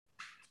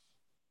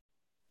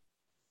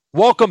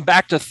Welcome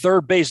back to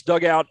Third Base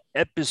Dugout,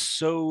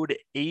 episode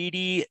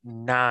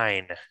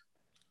 89.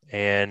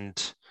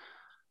 And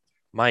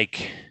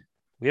Mike,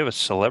 we have a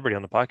celebrity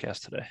on the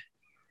podcast today.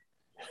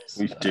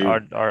 We do.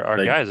 Our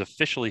Like, guy is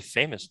officially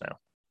famous now.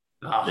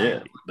 yeah,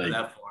 Not like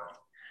that far.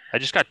 I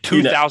just got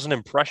You know- 2,000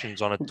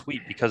 impressions on a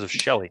tweet because of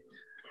Shelly.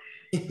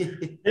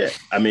 yeah.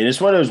 I mean,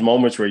 it's one of those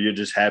moments where you're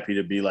just happy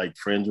to be like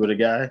friends with a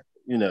guy.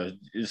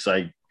 It's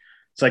like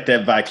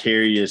that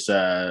vicarious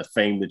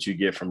fame that you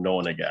get from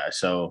knowing a guy.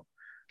 So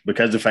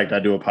because of the fact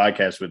I do a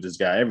podcast with this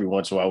guy every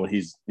once in a while when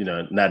he's,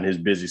 not in his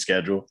busy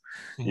schedule,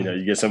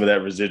 you get some of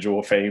that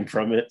residual fame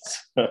from it.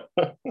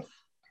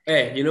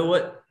 Hey, you know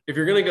what? If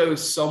you're gonna go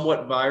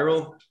somewhat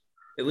viral,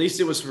 at least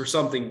it was for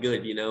something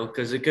good,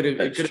 because it could have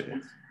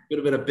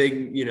been a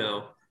big,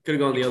 could have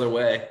gone the other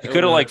way. You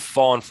could have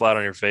fallen flat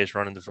on your face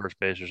running to first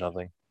base or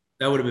something.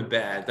 That would have been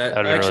bad. That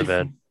would have been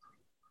really bad.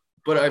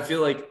 But I feel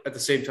like at the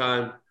same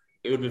time,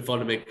 it would have been fun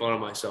to make fun of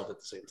myself at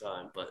the same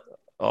time. But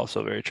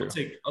Also very true.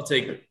 I'll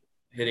take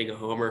hitting a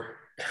homer.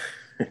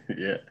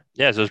 Yeah.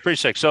 Yeah, so it's pretty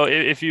sick. So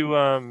if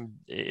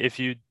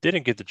you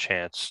didn't get the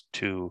chance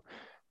to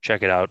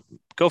check it out,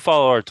 go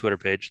follow our Twitter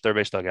page, Third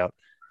Base Dugout,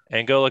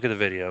 and go look at the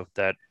video.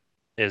 That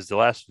is the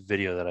last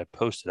video that I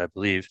posted, I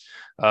believe.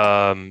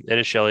 It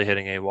is Shelly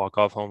hitting a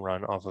walk-off home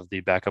run off of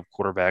the backup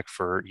quarterback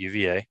for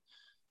UVA.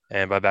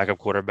 And by backup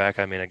quarterback,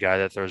 I mean a guy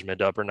that throws mid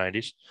to upper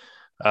 90s.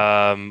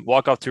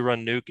 Walk-off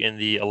two-run nuke in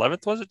the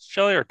 11th, was it,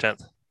 Shelly, or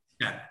 10th?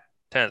 Yeah.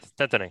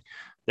 10th inning.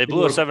 They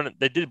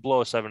did blow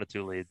a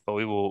 7-2 lead, but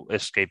we will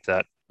escape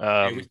that.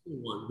 Hey,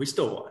 we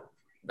still won.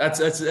 That's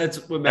what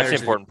matters.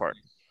 That's the important part.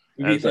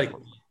 I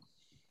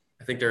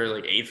think they're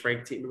like 8th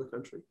ranked team in the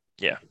country.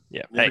 Yeah.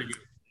 Hey,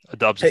 a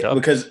dub's a dub.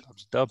 Because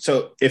Dub's a dub.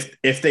 so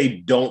if they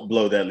don't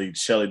blow that lead,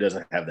 Shelly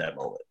doesn't have that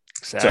moment.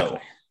 Exactly. So,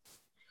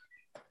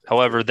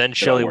 However, then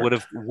Shelly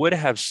would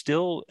have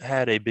still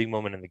had a big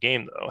moment in the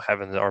game, though,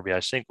 having the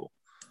RBI single.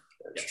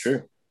 that's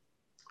true.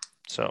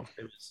 So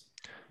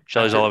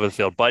Shelly's all over the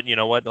field. But you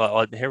know what?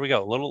 Here we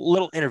go.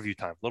 Little interview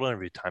time.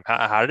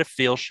 How did it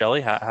feel,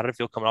 Shelly? How did it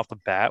feel coming off the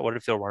bat? What did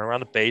it feel running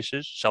around the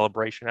bases?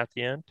 Celebration at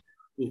the end?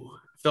 Ooh,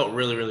 felt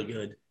really, really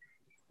good.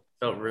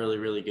 Felt really,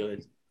 really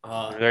good.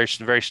 Very,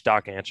 very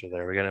stock answer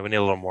there. We need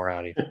a little more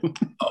out of you.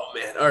 Oh,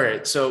 man. All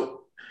right.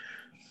 So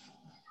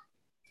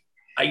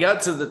I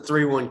got to the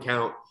 3-1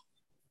 count,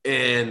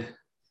 and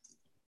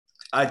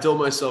I told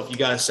myself, you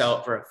got to sell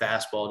it for a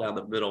fastball down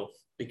the middle,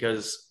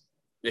 because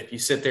if you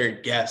sit there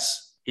and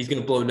guess, he's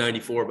going to blow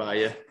 94 by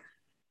you.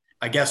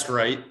 I guessed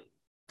right.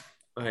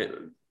 My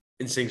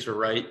instincts were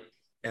right.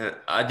 And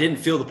I didn't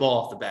feel the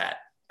ball off the bat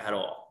at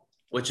all,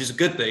 which is a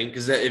good thing,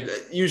 because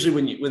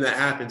usually when that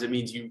happens, it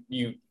means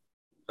you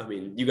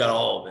got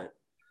all of it.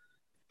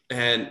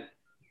 And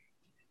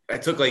I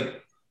took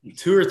like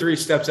 2 or 3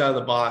 steps out of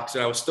the box,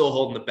 and I was still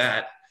holding the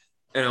bat.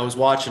 And I was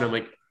watching. I'm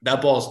like,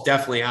 that ball's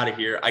definitely out of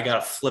here. I got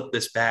to flip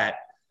this bat.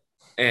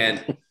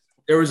 And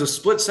there was a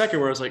split second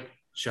where I was like,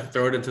 should I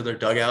throw it into their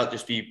dugout,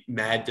 just be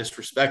mad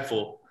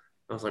disrespectful?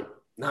 I was like,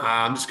 nah,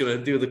 I'm just going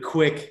to do the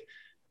quick,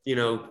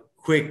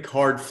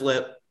 hard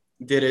flip.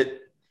 Did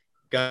it.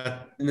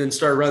 And then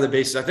started running the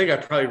bases. I think I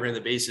probably ran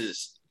the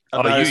bases.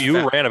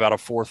 You ran about a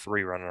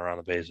 4-3 running around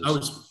the bases. I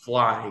was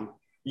flying,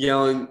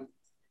 yelling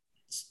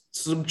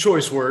some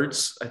choice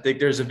words. I think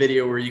there's a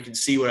video where you can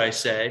see what I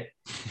say.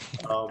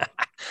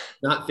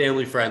 Not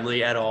family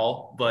friendly at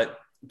all, but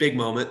big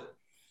moment.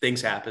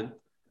 Things happen.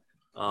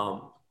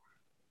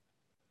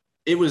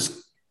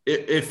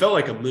 It felt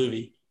like a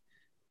movie.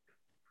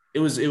 It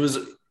was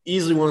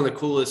easily one of the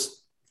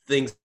coolest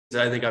things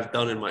that I think I've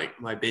done in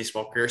my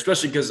baseball career,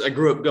 especially because I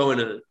grew up going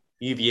to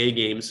UVA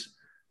games,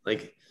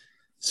 like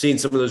seeing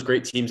some of those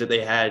great teams that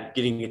they had,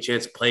 getting a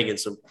chance to play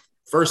against them.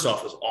 First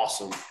off, was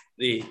awesome.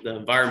 The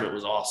environment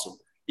was awesome,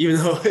 even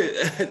though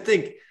I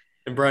think,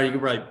 and Brian, you can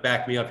probably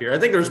back me up here, I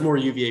think there's more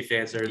UVA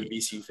fans there than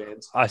VCU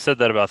fans. I said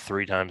that about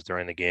 3 times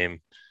during the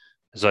game.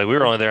 It's like we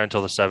were only there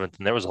until the 7th,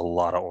 and there was a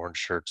lot of orange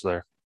shirts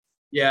there.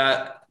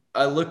 Yeah,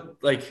 I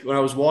looked like when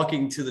I was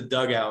walking to the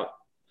dugout,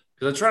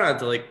 because I try not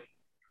to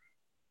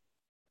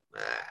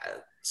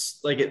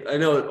I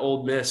know at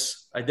Ole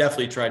Miss, I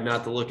definitely tried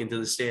not to look into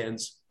the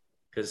stands,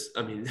 because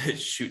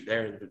shoot,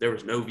 there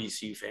was no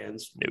VCU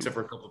fans except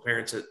for a couple of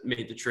parents that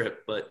made the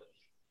trip. But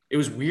it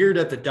was weird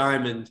at the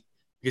Diamond,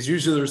 because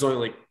usually there's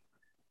only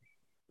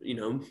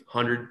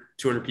 100,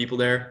 200 people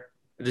there.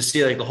 And to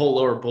see the whole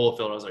lower bowl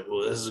field, I was like,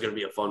 well, this is going to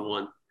be a fun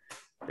one.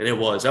 And it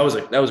was. That was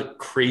a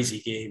crazy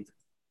game.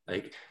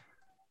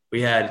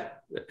 We had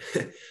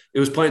it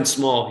was playing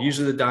small.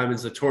 Usually the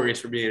Diamond's notorious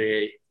for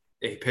being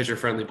a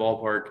pitcher-friendly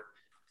ballpark.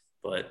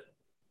 But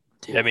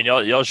yeah,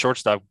 y'all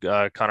shortstop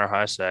Connor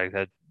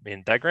Heisag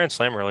that grand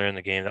slam earlier in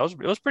the game, it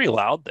was pretty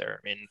loud there.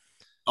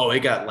 It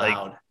got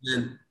loud.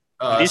 And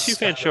these two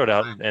fans showed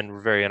out and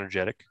were very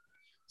energetic.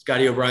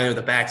 Scotty O'Brien with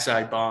a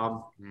backside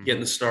bomb,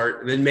 getting the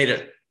start, and then made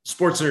a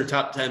SportsCenter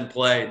top 10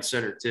 play in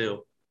center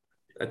too.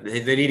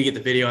 They need to get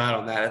the video out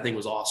on that. I think it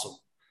was awesome.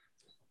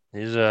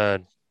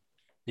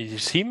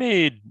 He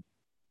made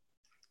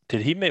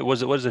Did he make?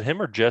 Was it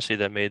him or Jesse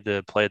that made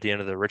the play at the end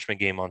of the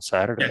Richmond game on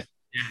Saturday?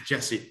 Yeah,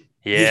 Jesse.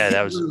 Yeah, He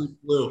that was. really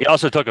flew. He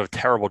also took a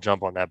terrible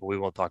jump on that, but we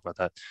won't talk about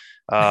that.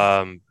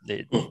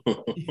 He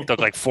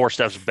took like 4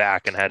 steps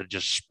back and had to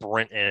just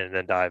sprint in and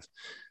then dive.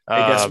 Hey,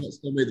 guess what?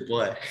 Still made the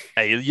play.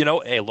 Hey,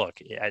 hey,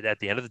 look. At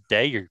the end of the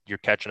day, you're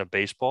catching a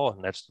baseball,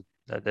 and that's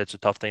a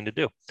tough thing to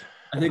do.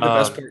 I think the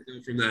best part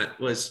from that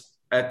was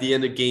at the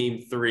end of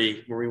Game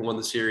 3, where we won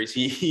the series.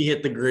 He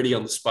hit the gritty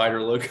on the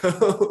spider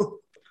logo.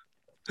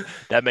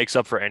 That makes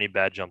up for any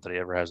bad jump that he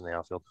ever has in the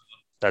outfield.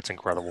 That's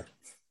incredible.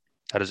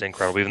 That is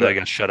incredible, even though he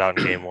got shut out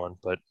in Game 1,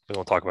 but we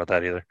won't talk about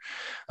that either.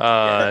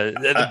 By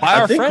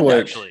our friend,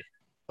 actually,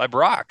 by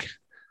Brock.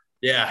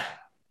 Yeah.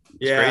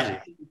 It's crazy.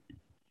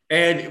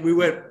 And we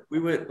went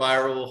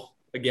viral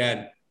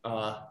again.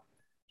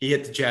 He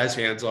hit the jazz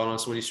hands on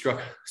us when he struck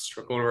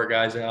one of our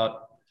guys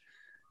out.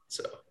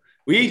 So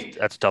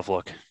that's a tough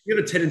look. We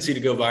have a tendency to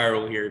go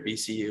viral here at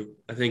BCU.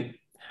 I think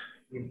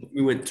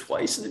we went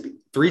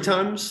three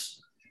times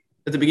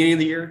at the beginning of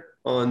the year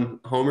on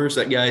homers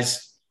that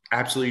guys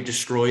absolutely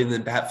destroyed and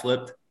then bat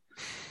flipped.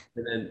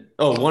 And then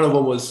one of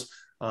them was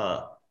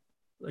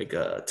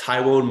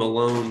Tywone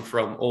Malone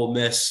from Ole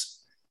Miss,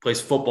 plays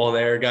football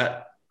there,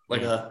 got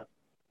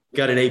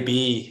an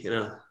AB,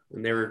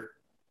 and they were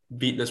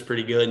beating us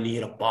pretty good, and he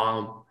hit a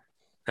bomb.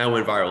 That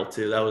went viral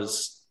too. That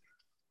was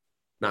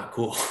not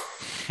cool.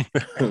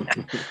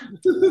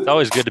 It's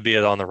always good to be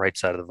on the right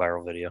side of the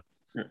viral video.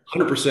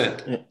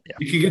 100%. Yeah.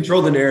 You can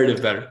control the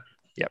narrative better.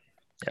 Yep.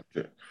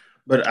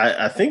 But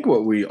I think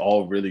what we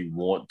all really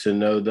want to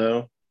know,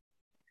 though,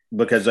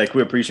 because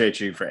we appreciate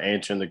you for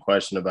answering the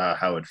question about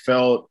how it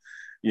felt,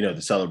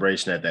 the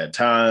celebration at that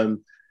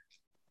time.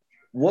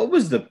 What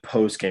was the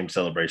post-game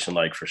celebration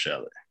like for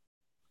Shelly?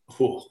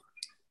 Cool.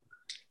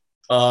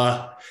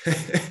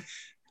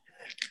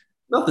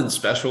 Nothing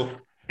special.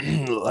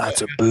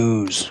 Lots of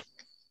booze.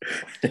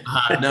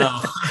 No.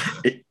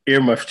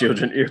 Earmuffs,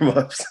 children,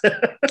 earmuffs.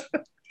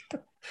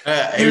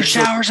 There's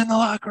showers in the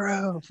locker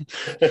room.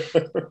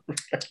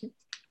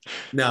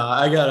 No,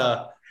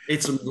 I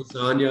ate some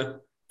lasagna.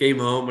 Came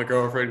home. My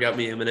girlfriend got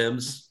me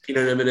M&Ms,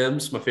 peanut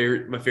M&Ms, my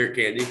favorite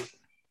candy.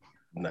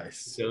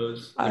 Nice.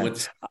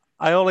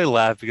 I only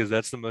laugh because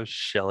that's the most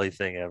Shelly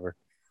thing ever.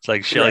 It's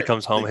like Shelly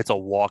comes home, hits a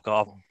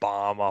walk-off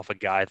bomb off a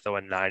guy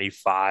throwing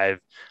 95,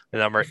 the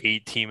number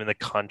 8 team in the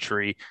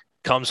country,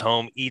 comes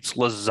home, eats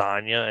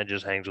lasagna, and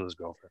just hangs with his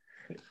girlfriend.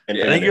 And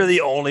I think you're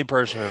the only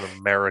person in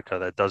America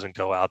that doesn't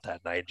go out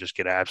that night and just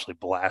get absolutely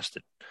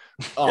blasted.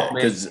 Oh,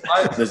 man.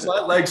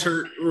 My legs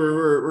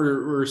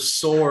were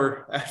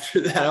sore after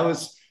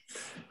that.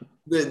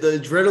 The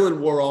adrenaline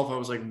wore off. I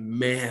was like,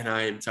 man,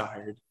 I am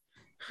tired.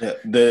 Yeah,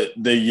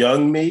 the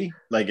young me,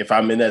 if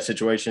I'm in that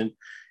situation,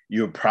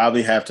 you would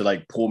probably have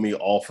to pull me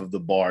off of the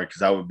bar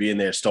because I would be in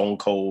there stone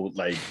cold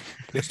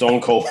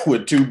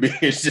with 2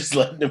 beers, just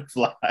letting them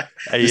fly.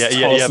 You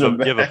have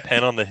a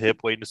pen on the hip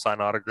waiting to sign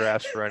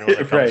autographs for anyone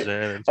that comes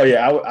in. Oh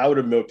yeah, I would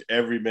have milked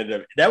every minute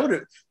of it. That would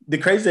have. The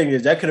crazy thing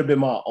is that could have been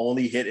my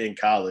only hit in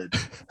college,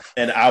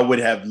 and I would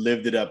have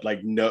lived it up.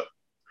 No,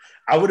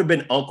 I would have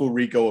been Uncle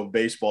Rico of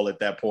baseball at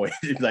that point.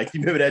 You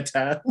remember that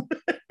time?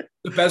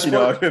 The best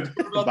part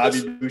about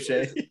Bobby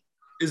Boucher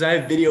is I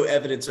have video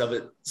evidence of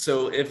it.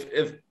 So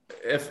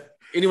if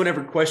anyone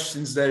ever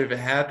questions that if it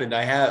happened,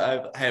 I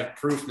have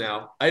proof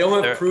now. I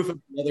don't have proof of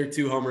the other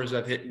 2 homers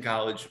I've hit in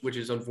college, which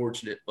is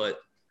unfortunate, but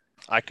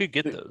I could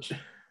get those.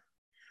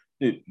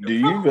 Dude, do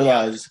you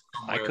realize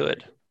I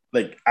could?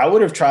 I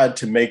would have tried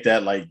to make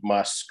that my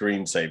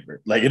screensaver.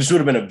 It just would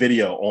have been a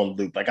video on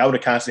loop. I would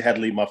have constantly had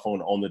to leave my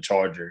phone on the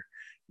charger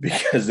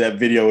because that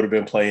video would have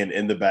been playing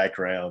in the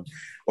background,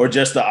 or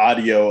just the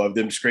audio of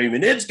them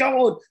screaming, "It's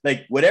going!"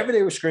 Whatever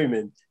they were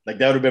screaming, that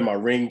would have been my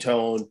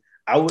ringtone.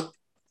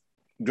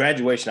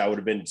 Graduation, I would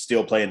have been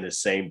still playing the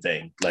same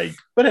thing. But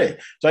hey,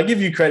 so I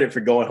give you credit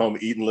for going home,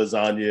 eating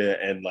lasagna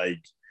and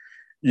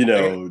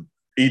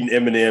eating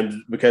M&Ms,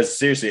 because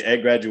seriously,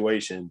 at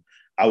graduation,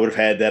 I would have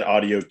had that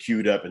audio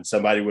queued up and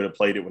somebody would have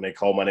played it when they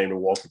called my name to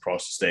walk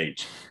across the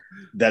stage.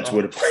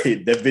 Would have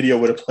played. That video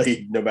would have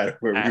played no matter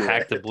where we were.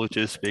 Hacked the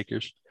Bluetooth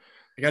speakers.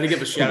 I got to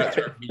give a shout out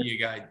to our media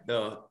guy,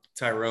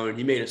 Tyrone.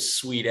 He made a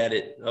sweet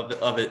edit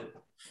of it.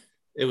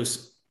 It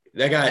was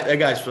that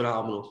guy's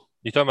phenomenal.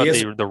 You talking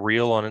about the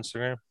reel on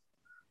Instagram?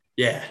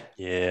 Yeah.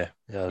 Yeah.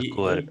 That's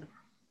cool.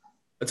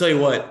 I'll tell you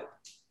what,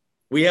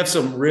 we have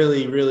some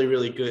really, really,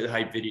 really good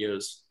hype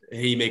videos.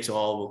 He makes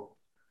all of them.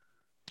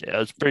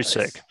 Yeah, it's pretty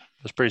sick.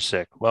 It's pretty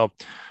sick. Well,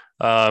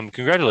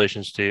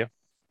 congratulations to you.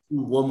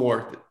 One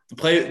more.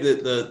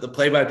 The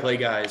play-by-play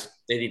guys,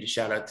 they need to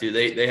shout out to.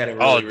 They had a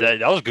really,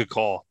 that was a good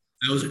call.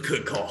 That was a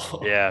good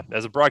call. Yeah,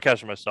 as a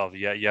broadcaster myself,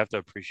 you have to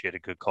appreciate a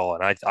good call,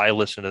 and I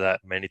listened to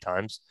that many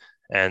times,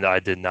 and I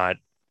did not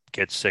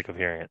get sick of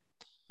hearing it.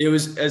 It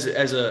was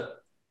as a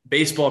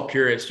baseball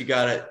purist, you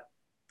got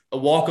a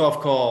walk-off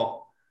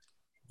call.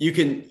 You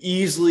can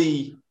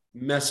easily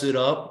mess it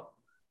up,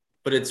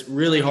 but it's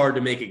really hard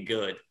to make it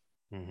good.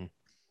 Mm-hmm.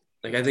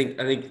 Like I think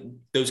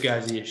those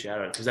guys need a shout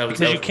out because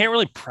you can't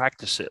really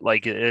practice it.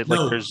 Like No,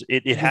 it has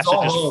it's to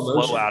all just raw flow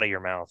emotion. out of your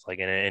mouth. Like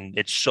and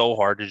it's so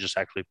hard to just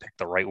actually pick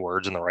the right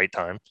words in the right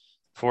time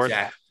for it.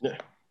 Exactly.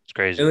 It's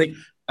crazy. And like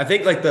I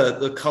think like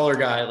the color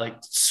guy like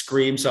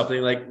screamed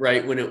something like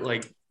right when it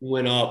like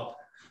went up.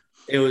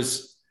 It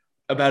was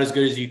about as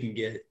good as you can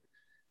get.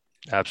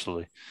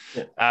 Absolutely.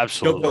 Yeah.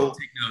 Absolutely.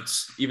 Take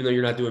notes, even though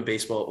you're not doing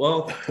baseball.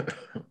 Well,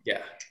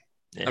 yeah.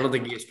 Yeah. I don't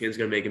think ESPN's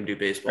gonna make him do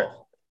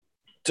baseball.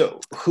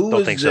 So who Don't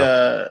is think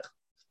so.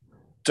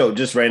 So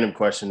just random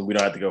question. We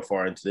don't have to go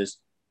far into this.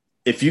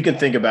 If you can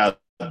think about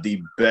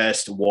the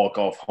best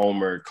walk-off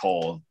homer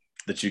call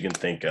that you can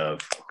think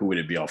of, who would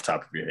it be off the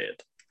top of your head?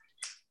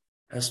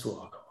 Best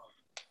walk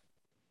off.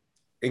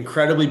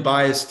 Incredibly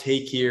biased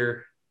take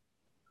here.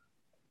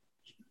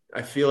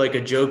 I feel like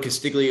a Joe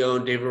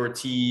Castiglione, David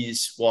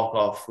Ortiz walk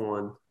off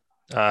one.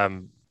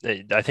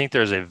 I think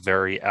there's a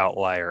very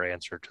outlier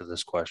answer to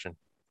this question.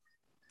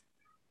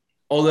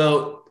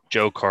 Although,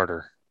 Joe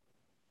Carter.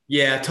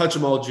 yeah, touch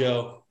 'em all,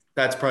 Joe.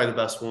 That's probably the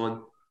best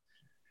one.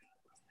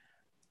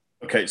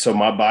 Okay, so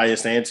my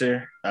biased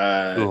answer,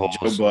 Joe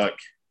Buck.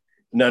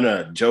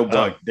 No, Joe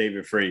Buck,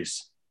 David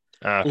Freese.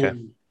 Okay.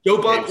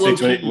 Joe Buck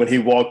when he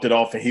walked it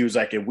off and he was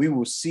like, and we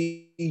will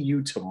see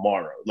you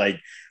tomorrow. Like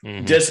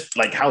just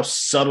like how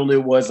subtle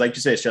it was. Like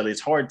you said, Shelly,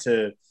 it's hard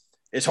to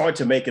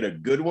make it a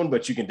good one,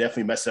 but you can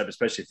definitely mess it up,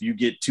 especially if you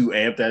get too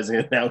amped as an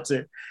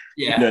announcer.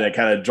 Yeah. You know, that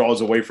kind of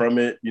draws away from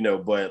it, you know,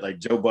 but like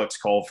Joe Buck's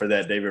call for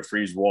that David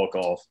Freese walk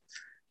off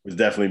was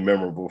definitely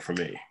memorable for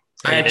me.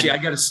 I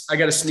got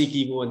a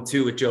sneaky one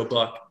too with Joe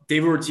Buck.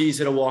 David Ortiz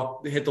hit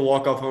the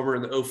walk-off homer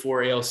in the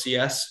 04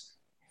 ALCS.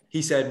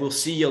 He said, "We'll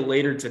see you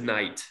later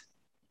tonight."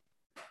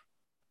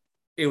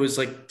 It was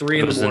like 3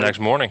 It in was the morning. the next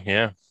morning,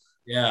 yeah.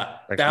 Yeah,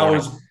 that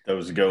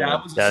was a good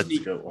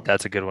one.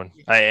 That's a good one.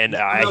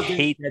 I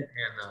hate.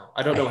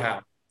 I don't know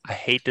how. I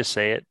hate to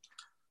say it,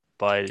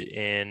 but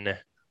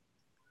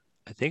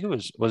I think it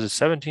was it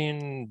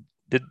 17?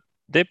 Did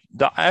the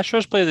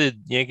Astros play the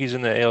Yankees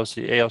in the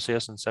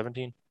ALCS in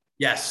 17?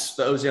 Yes,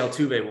 that was the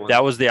Altuve one.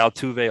 That was the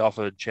Altuve off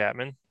of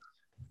Chapman.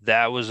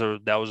 That was a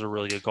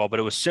really good call, but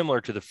it was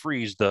similar to the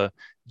Freeze, the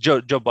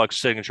Joe Buck's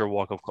signature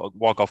walk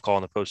off call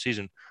in the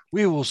postseason.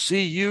 We will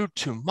see you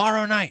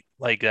tomorrow night,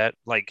 like that.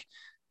 Like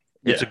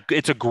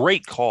it's a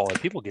great call, and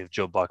people give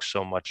Joe Buck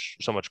so much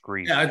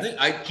grief. Yeah, I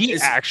think he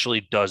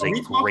actually does a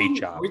great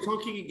job. Are we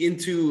talking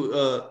into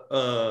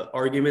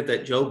argument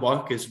that Joe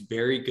Buck is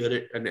very good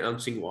at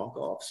announcing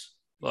walk-offs?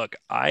 Look,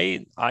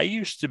 I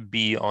used to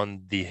be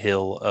on the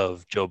hill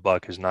of Joe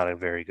Buck is not a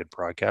very good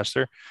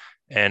broadcaster.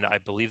 And I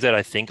believe that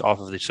I think off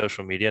of the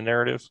social media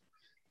narrative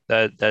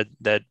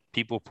that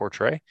people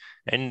portray.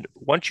 And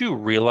once you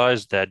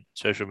realize that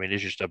social media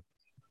is just a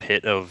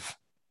pit of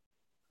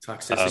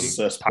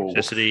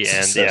toxicity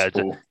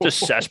and it's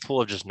a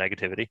cesspool of just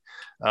negativity.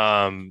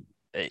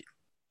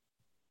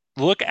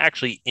 Look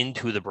actually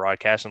into the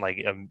broadcast and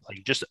like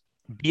just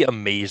be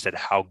amazed at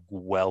how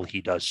well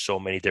he does so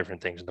many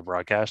different things in the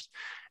broadcast.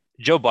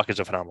 Joe Buck is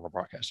a phenomenal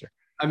broadcaster.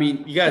 I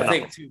mean, you got to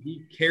think too.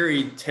 He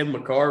carried Tim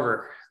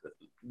McCarver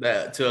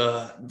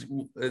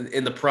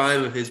in the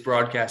prime of his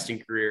broadcasting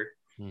career.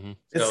 Mm-hmm.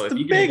 So it's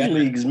the big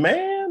leagues,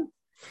 man.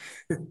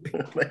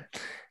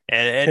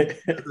 and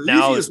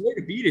the easiest way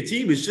to beat a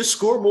team is just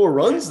score more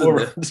runs than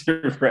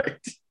them. Right.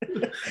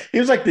 He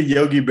was like the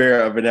Yogi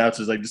Berra of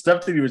announcers. Like the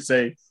stuff that he would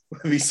say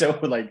would be so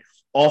like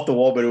off the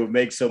wall, but it would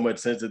make so much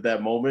sense at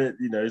that moment.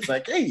 You know, it's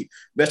like, hey,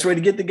 best way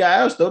to get the guy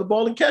out is throw the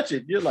ball and catch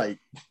it. You're like,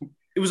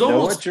 it was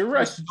almost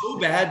so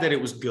bad that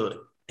it was good.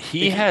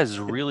 He has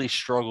really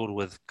struggled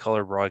with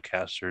color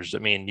broadcasters. I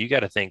mean, you got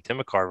to think Tim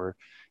McCarver,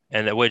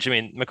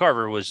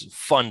 McCarver was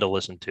fun to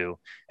listen to.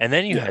 And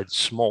then you had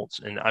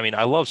Smoltz. And I mean,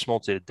 I love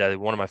Smoltz,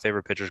 one of my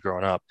favorite pitchers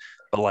growing up.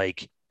 But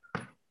like,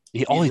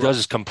 all he does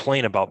is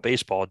complain about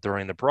baseball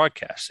during the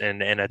broadcast.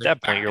 And at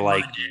that point, you're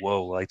like,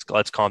 whoa,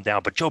 let's calm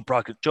down. But Joe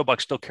Buck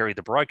still carried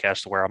the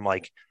broadcast to where I'm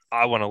like,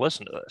 I want to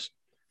listen to this.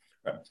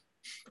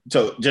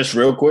 So just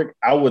real quick,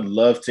 I would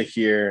love to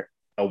hear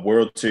a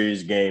World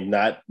Series game,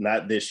 not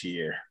this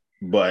year,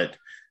 but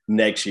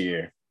next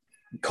year,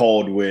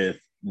 called with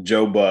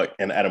Joe Buck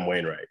and Adam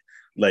Wainwright.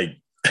 Like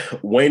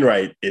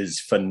Wainwright is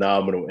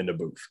phenomenal in the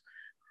booth.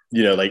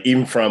 You know, like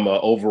even from an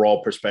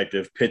overall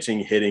perspective, pitching,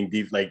 hitting,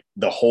 deep, like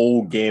the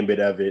whole gambit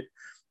of it,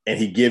 and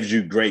he gives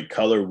you great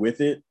color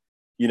with it.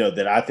 You know,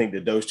 that I think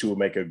that those two will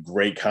make a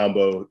great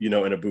combo, you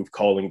know, in a booth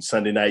calling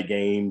Sunday night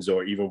games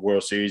or even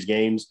World Series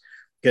games.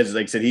 Because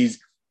like I said,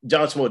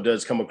 John Smoltz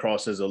does come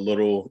across as a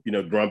little, you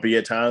know, grumpy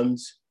at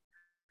times.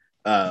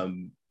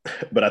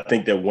 But I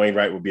think that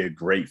Wainwright would be a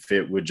great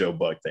fit with Joe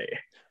Buck there.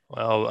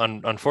 Well,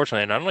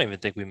 unfortunately, and I don't even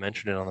think we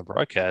mentioned it on the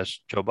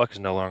broadcast, Joe Buck is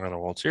no longer in the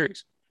World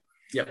Series.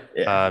 Yep.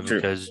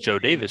 Because Joe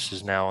Davis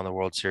is now in the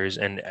World Series.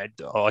 And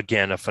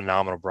again, a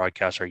phenomenal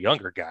broadcaster,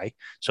 younger guy.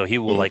 So he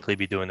will likely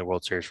be doing the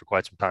World Series for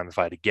quite some time, if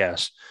I had to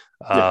guess.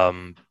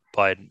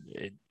 But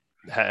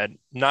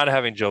not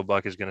having Joe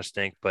Buck is going to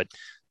stink. But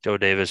Joe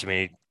Davis, I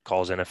mean, he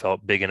calls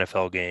big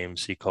NFL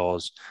games. He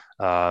calls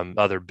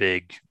other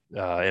big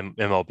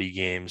MLB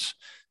games.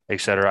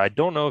 etc. I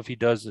don't know if he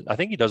does. I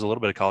think he does a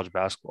little bit of college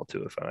basketball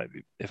too,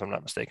 if I'm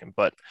not mistaken.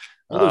 But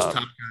All those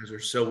top guys are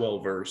so well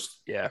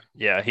versed. yeah,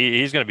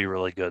 he's going to be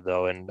really good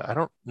though. And I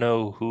don't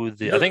know who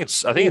I think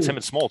it's him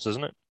and Smoltz,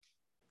 isn't it?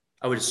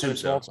 I would assume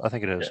so. Smoltz? I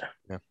think it is.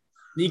 Yeah.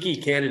 Sneaky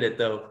candidate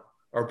though,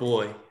 our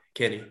boy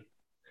Kenny.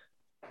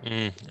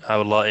 I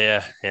would love.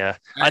 Yeah.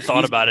 I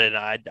thought about it,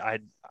 and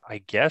I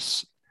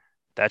guess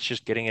that's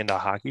just getting into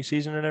hockey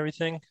season and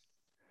everything.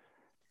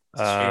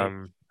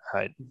 I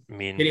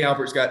mean, Kenny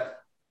Albert's got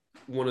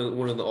one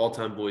of the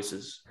all-time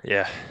voices.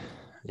 Yeah.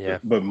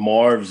 But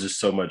Marv's is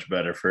so much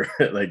better for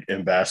like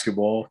in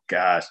basketball.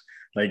 Gosh,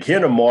 like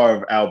hearing a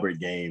Marv Albert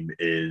game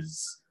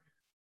is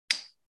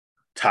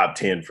top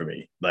 10 for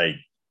me. Like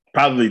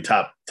probably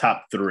top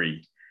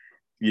 3.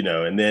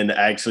 And then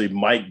actually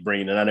Mike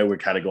Breen, and I know we're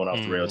kind of going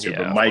off the rails here,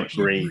 but Mike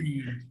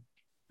Breen,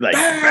 like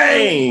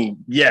bang,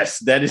 yes,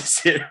 that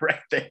is it right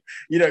there.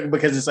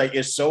 Because it's like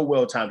it's so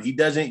well timed. He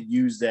doesn't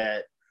use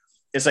that.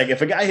 It's like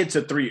if a guy hits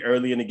a 3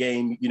 early in the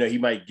game, he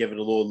might give it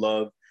a little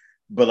love.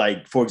 But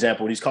like, for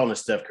example, when he's calling a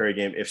Steph Curry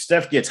game, if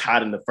Steph gets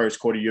hot in the first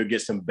quarter, you'll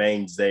get some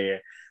bangs there.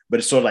 But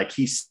it's sort of like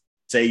he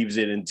saves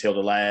it until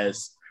the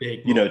last,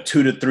 2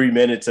 to 3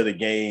 minutes of the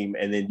game,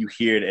 and then you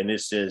hear it, and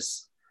it's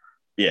just,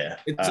 yeah.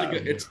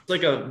 It's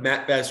like a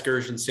Matt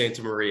Vasgersian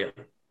Santa Maria.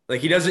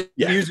 Like he doesn't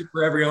use it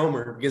for every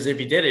homer, because if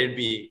he did,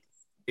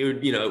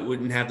 it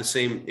wouldn't have the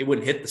same. It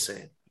wouldn't hit the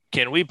same.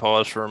 Can we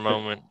pause for a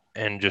moment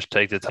and just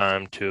take the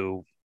time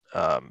to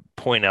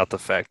point out the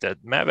fact that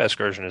Matt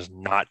Vasgersian is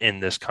not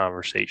in this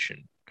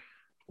conversation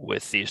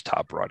with these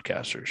top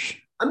broadcasters?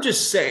 I'm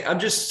just saying.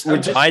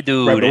 My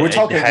dude we're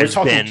talking been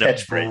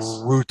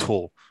catchphrase.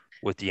 Brutal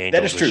with the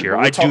Angels this year.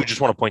 I do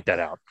just want to point that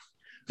out.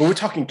 But we're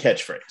talking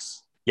catchphrase.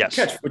 Yes,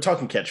 we're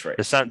talking catchphrase.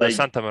 The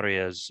Santa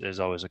Maria is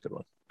always a good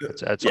one.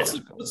 That's always a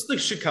good one. It's the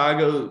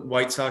Chicago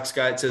White Sox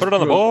guy. It says, put it on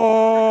the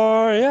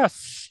board.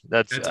 Yes,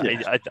 I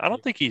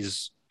don't think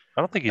he's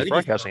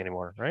broadcasting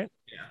anymore, right?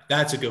 Yeah,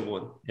 that's a good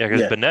one. Yeah,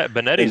 because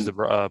Benetti's the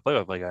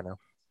play-by-play guy now.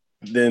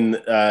 Then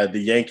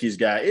the Yankees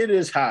guy, it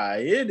is high,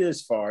 it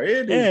is far,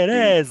 it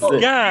is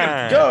gone.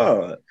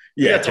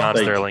 Yeah, John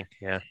Sterling.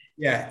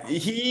 Yeah.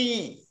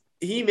 He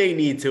may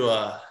need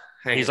to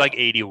He's like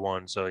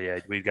 81, so yeah,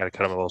 we've got to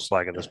cut him a little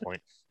slack at this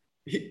point.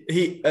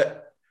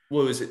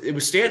 What was it? It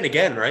was Stanton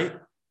again, right?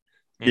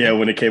 Yeah,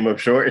 when it came up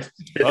short.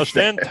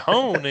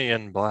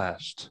 Stantonian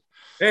blast.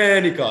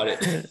 And he caught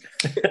it.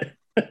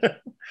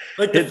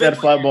 Like hit that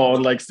fly ball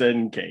like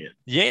Stanton can.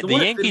 Yeah, the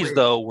Yankees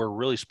though were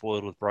really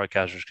spoiled with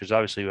broadcasters because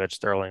obviously you had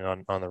Sterling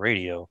on the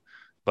radio,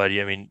 but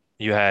I mean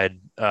you had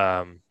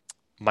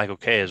Michael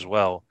Kay as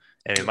well.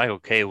 I mean Michael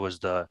Kay was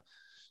the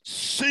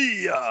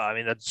see ya. I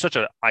mean that's such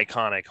an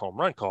iconic home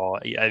run call.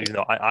 Even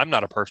though I'm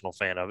not a personal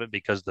fan of it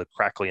because the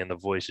crackly in the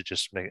voice it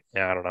just I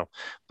don't know.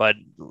 But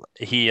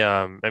he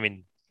I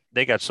mean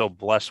they got so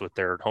blessed with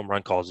their home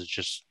run calls. It's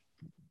just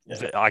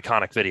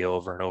iconic video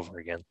over and over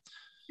again.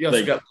 You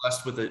also got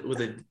blessed with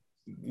a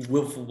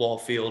wiffle ball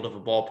field of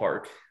a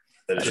ballpark.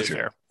 That is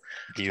fair.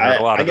 You heard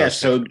a lot of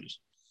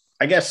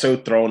I got so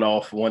thrown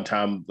off one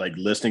time, like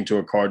listening to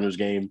a Cardinals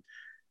game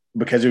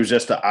because it was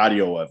just the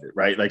audio of it,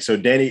 right? Like, so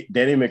Danny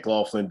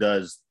McLaughlin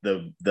does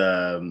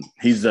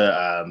he's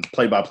the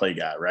play-by-play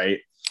guy, right?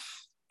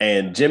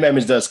 And Jim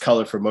Edmonds does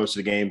color for most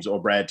of the games,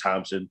 or Brad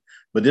Thompson.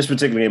 But this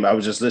particular game, I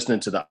was just listening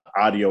to the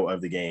audio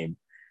of the game.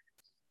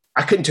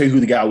 I couldn't tell you who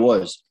the guy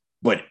was,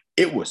 but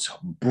it was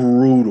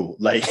brutal.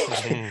 Like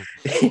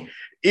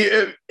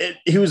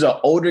he was an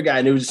older guy,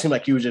 and it seemed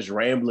like he was just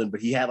rambling, but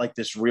he had like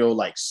this real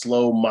like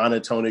slow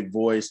monotonic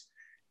voice.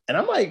 And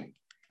I'm like,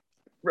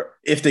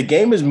 if the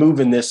game is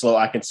moving this slow,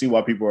 I can see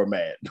why people are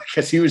mad,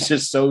 because he was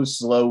just so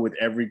slow with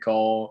every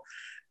call.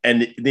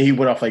 And then he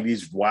went off like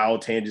these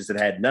wild tangents that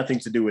had nothing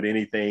to do with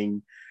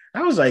anything.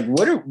 I was like,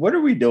 what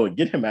are we doing?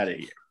 Get him out of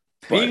here.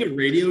 Being a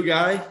radio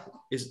guy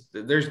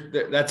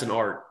that's an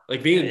art.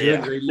 Like being a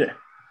good radio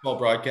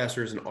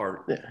broadcaster is an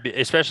art. Yeah.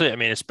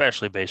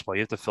 Especially baseball.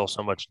 You have to fill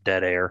so much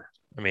dead air.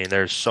 I mean,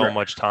 there's so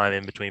much time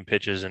in between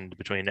pitches and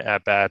between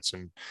at bats,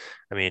 and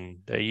I mean,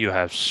 you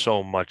have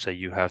so much that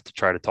you have to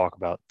try to talk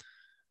about.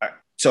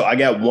 So I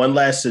got one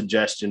last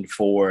suggestion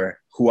for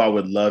who I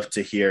would love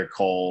to hear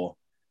call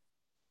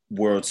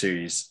World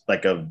Series,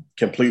 like a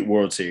complete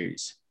World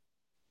Series,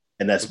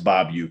 and that's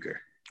Bob Uecker.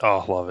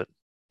 Oh, love it.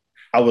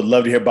 I would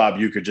love to hear Bob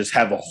Uecker just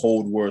have a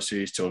whole World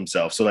Series to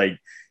himself. So like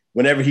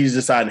whenever he's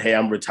deciding, hey,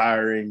 I'm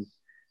retiring,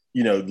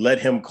 let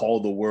him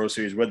call the World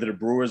Series, whether the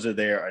Brewers are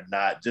there or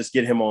not. Just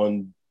get him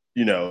on,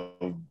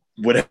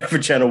 whatever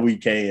channel we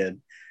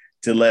can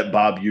to let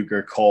Bob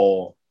Uecker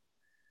call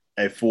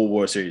a full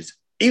World Series,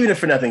 even if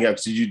for nothing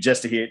else,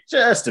 just to hear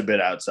just a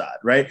bit outside,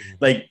 right?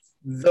 Like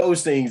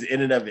those things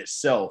in and of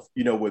itself,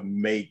 would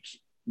make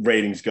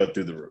ratings go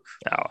through the roof.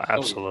 Oh,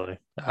 absolutely.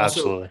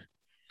 Absolutely. Also,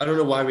 I don't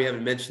know why we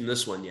haven't mentioned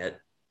this one yet,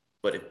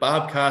 but if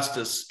Bob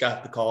Costas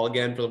got the call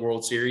again for the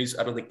World Series,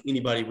 I don't think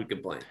anybody would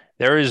complain.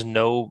 There is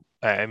no,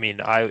 I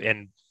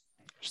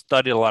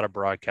studied a lot of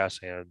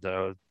broadcasting.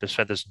 I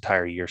spent this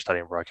entire year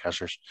studying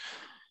broadcasters.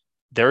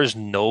 There is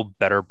no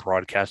better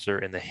broadcaster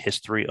in the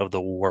history of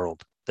the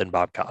world than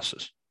Bob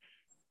Costas.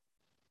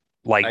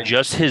 Like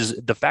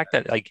the fact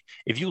that like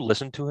if you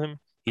listen to him,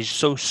 he's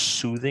so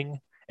soothing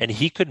and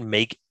he could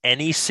make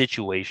any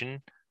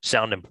situation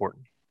sound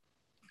important.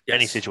 Yes.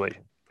 Any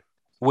situation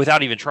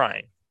without even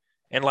trying.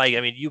 And like,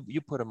 I mean, you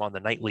put him on the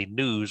nightly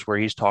news where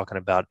he's talking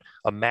about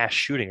a mass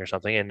shooting or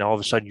something, and all of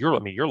a sudden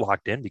you're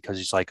locked in because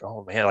he's like,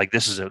 oh man, like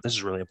this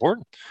is really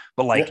important.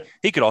 But like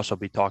he could also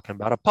be talking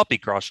about a puppy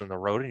crossing the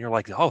road, and you're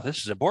like, oh, this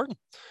is important.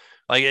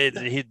 Like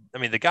I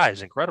mean, the guy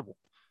is incredible.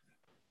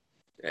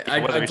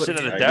 Whether he's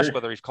sitting at a desk,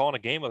 whether he's calling a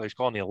game, whether he's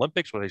calling the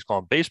Olympics, whether he's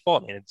calling baseball,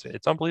 I mean,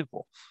 it's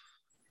unbelievable.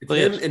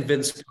 Him and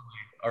Vince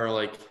are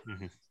like,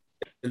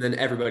 and then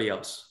everybody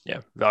else. Yeah,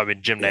 I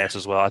mean Jim Nantz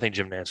as well. I think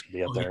Jim Nantz could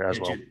be up there as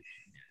well.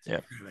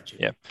 Yeah.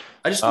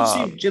 I just don't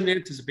see Jim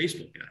Nantz as a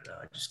baseball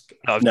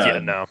guy.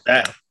 No.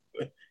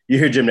 You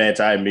hear Jim Nantz,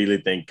 I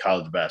immediately think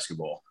college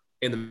basketball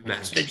and the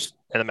Masters.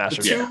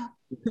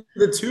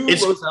 The two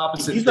most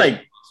opposite. He's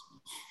like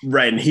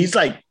right, and he's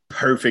like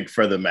perfect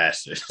for the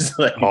Masters.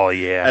 Like,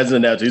 as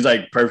an announcer, he's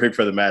like perfect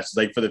for the Masters.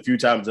 Like for the few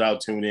times that I'll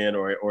tune in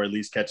or at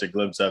least catch a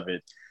glimpse of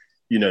it,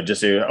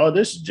 just say, "Oh,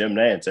 this is Jim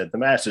Nantz at the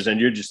Masters," and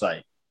you're just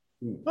like,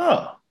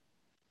 "Oh,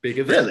 big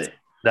event." Really?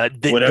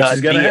 What else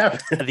is gonna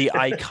happen? The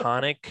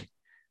iconic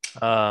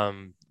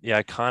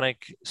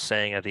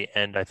saying at the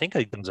end, I think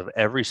it comes of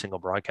every single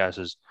broadcast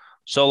is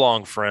 "So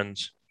long,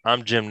 friends.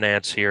 I'm Jim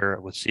Nantz here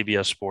with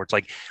CBS Sports."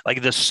 Like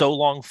the "so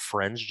long,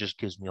 friends" just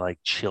gives me like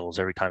chills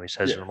every time he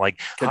says it. I'm like,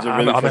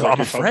 I'm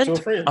a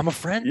friend. I'm a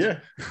friend. Yeah.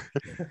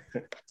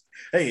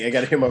 Hey, I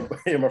got to hear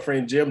my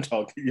friend Jim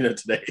talk.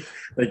 Today,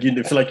 like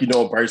you feel like you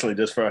know him personally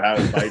just for how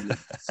he's fighting.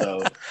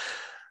 So.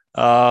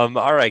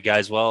 All right,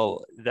 guys.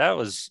 Well, that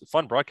was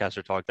fun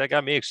broadcaster talk. That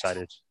got me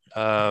excited.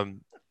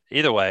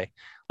 Either way,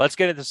 let's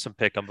get into some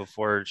pick 'em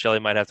before Shelly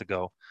might have to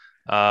go.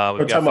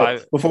 We've got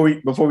five.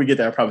 Before we get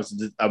there, I promise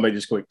I'll make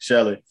this quick.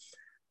 Shelly,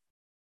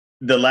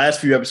 the last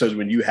few episodes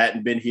when you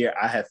hadn't been here,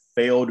 I have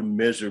failed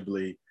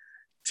miserably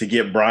to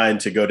get Brian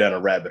to go down a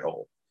rabbit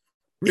hole.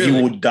 Really?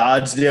 He will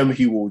dodge them.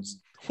 He will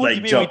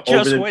jump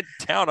over them. Went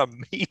down a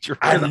major.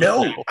 I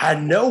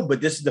know,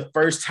 but this is the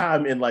first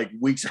time in like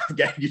weeks I've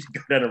got you to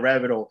go down a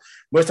rabbit hole.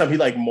 Most time he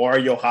like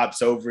Mario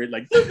hops over it,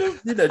 like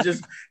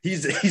just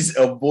he's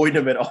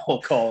avoiding them at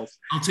all costs.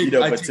 But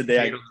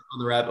today on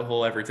the rabbit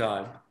hole every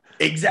time.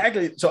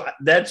 Exactly. So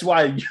that's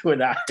why you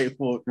and I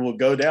will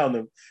go down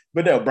them.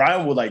 But no,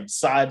 Brian will like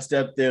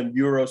sidestep them,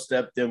 Euro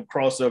step them,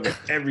 crossover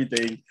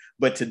everything.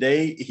 But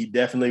today he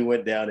definitely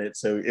went down it.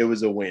 So it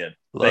was a win.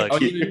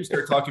 Look, you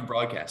start talking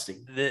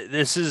broadcasting.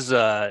 This is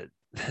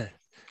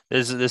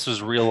this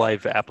was real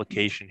life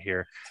application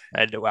here.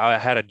 I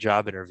had a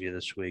job interview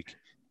this week,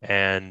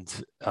 and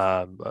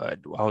I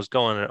was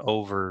going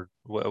over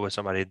with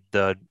somebody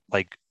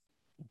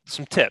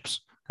some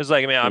tips. Because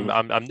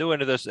I'm new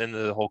into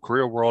the whole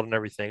career world and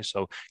everything.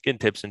 So getting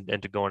tips and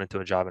to going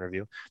into a job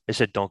interview, they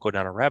said, don't go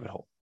down a rabbit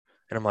hole.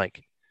 And I'm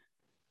like,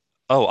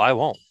 oh, I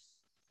won't.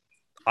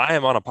 I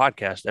am on a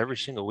podcast every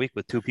single week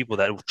with two people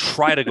that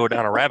try to go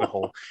down a rabbit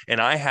hole,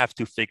 and I have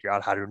to figure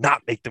out how to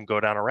not make them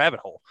go down a rabbit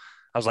hole.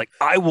 I was like,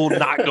 I will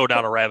not go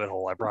down a rabbit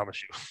hole. I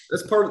promise you.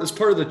 That's part of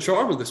the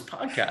charm of this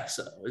podcast,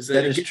 though.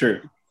 That is true.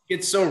 It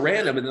gets so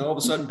random, and then all of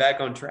a sudden back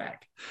on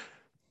track.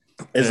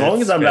 As long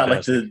as I'm not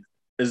like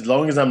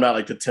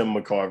the Tim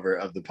McCarver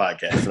of the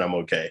podcast, and I'm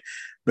okay.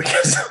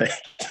 Because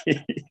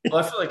well,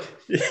 I feel like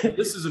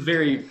this is a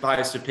very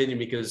biased opinion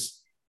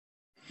because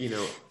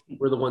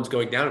we're the ones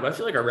going down it. But I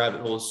feel like our rabbit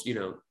holes,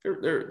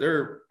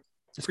 they're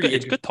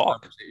it's good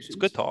talk. It's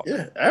good talk.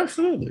 Yeah,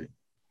 absolutely.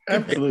 I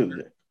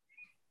mean,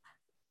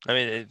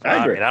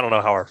 I don't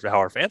know how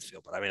our fans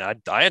feel, but I mean, I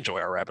enjoy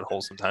our rabbit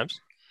holes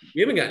sometimes.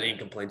 We haven't gotten any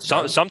complaints.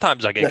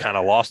 Sometimes I get kind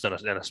of lost in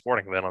a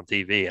sporting event on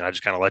TV, and I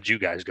just kind of let you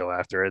guys go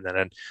after it. And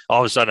then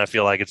all of a sudden, I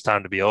feel like it's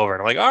time to be over,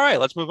 and I'm like, all right,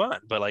 let's move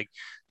on. But like,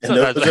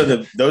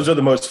 those are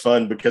the most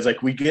fun because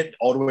like we get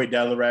all the way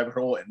down the rabbit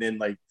hole, and then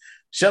like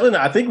Sheldon,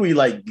 I think we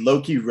like low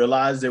key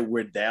realize that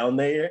we're down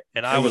there,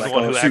 and I was the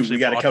one who actually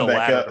brought the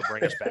ladder to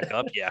bring us back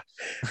up. Yeah,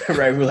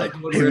 right. We're like,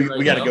 hey,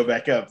 we got to go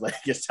back up. Like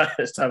it's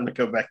time to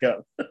go back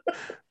up.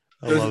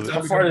 I love it.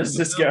 How far does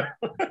this go?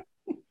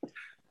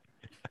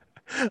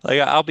 Like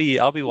I'll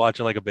be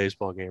watching like a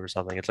baseball game or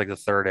something. It's like the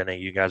third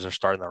inning. You guys are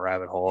starting the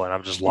rabbit hole, and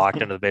I'm just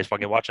locked into the baseball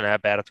game, watching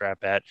at bat after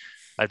at bat.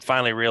 I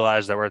finally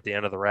realized that we're at the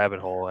end of the rabbit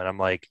hole, and I'm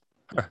like,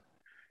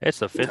 it's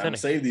the fifth inning.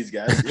 Save these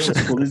guys.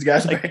 Let's pull these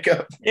guys back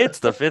up. It's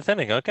the fifth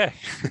inning. Okay.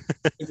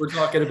 We're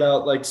talking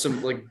about like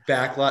some like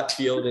backlot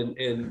field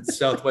in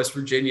Southwest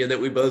Virginia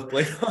that we both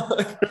played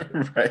on.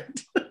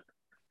 Right.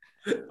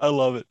 I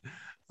love it.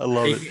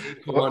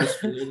 Kiwanis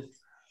Field.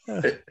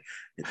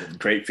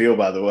 Great field,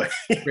 by the way.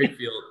 Great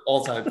field,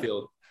 all-time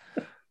field.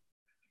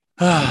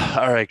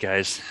 All right,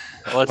 guys,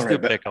 let's do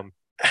pick 'em.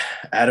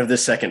 Out of the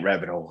second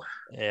rabbit hole.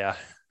 Yeah,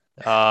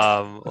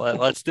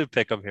 Let's do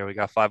pick 'em here. We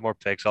got 5 more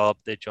picks. I'll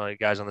update you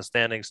guys on the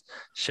standings.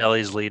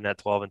 Shelly's leading at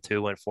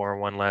 12-2, went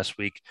 4-1 last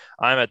week.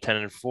 I'm at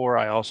 10-4.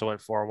 I also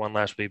went 4-1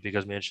 last week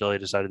because me and Shelly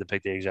decided to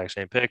pick the exact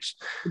same picks.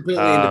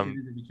 Completely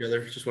independent of each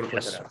other. Just want to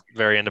point Yes, that out.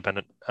 very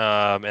independent.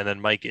 And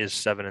then Mike is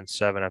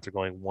 7-7 after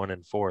going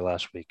 1-4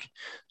 last week.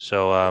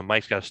 So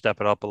Mike's got to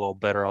step it up a little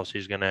better, else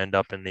he's going to end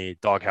up in the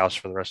doghouse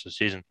for the rest of the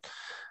season.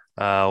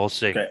 We'll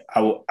see. Okay,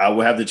 I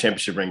will have the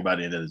championship ring by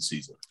the end of the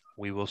season.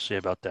 We will see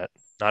about that.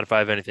 Not if I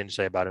have anything to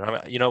say about it.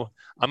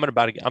 I'm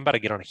about to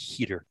get on a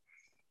heater.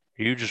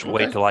 You just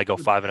wait till I go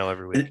 5-0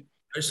 every week.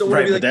 I still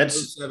want to be like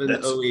that's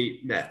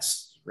 07-08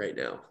 Mets right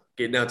now,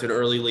 getting out to an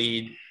early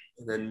lead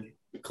and then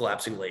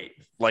collapsing late.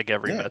 Like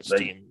every Mets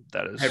team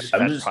that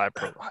is high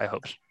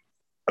hopes.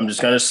 I'm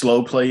just gonna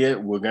slow play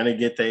it. We're gonna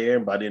get there,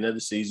 and by the end of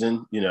the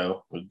season,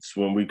 it's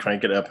when we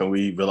crank it up and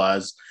we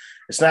realize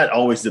it's not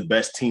always the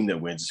best team that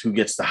wins; it's who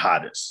gets the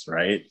hottest,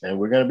 right? And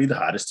we're gonna be the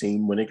hottest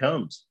team when it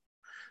comes.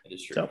 That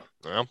is true.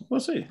 So, we'll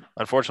see.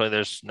 Unfortunately,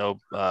 there's no.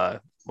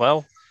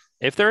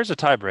 If there is a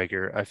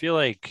tiebreaker, I feel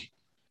like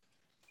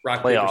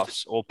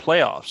playoffs. Well,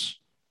 playoffs.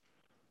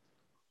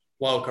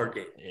 Wild card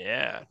game.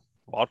 Yeah,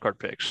 wild card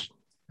picks,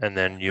 and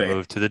then you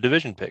move to the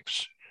division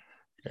picks,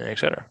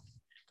 etc.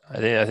 I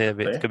think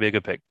it could be a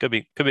good pick. Could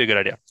be a good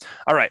idea.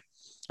 All right.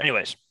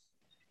 Anyways,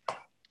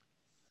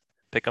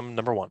 pick 'em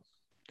number 1.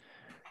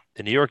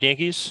 The New York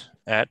Yankees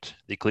at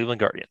the Cleveland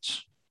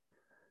Guardians.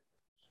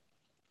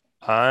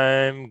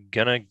 I'm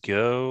gonna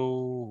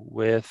go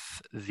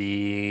with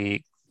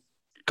the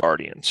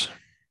Guardians.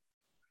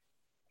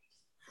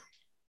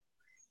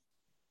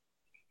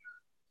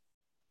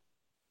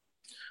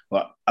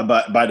 Well,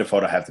 by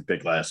default, I have to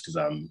pick last because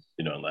I'm,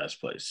 in last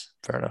place.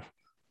 Fair enough.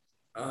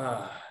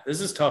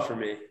 This is tough for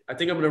me. I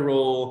think I'm going to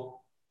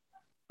roll.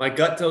 My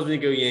gut tells me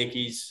to go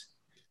Yankees,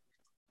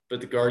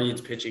 but the Guardians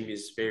pitching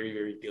is very,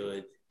 very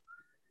good.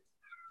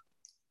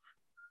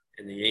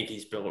 And the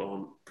Yankees built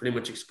on pretty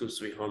much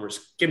exclusively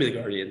homers. Give me the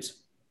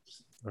Guardians.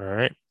 All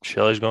right.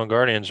 Shelly's going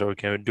Guardians. So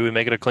do we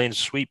make it a clean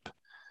sweep?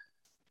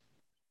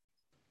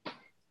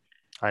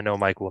 I know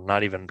Mike will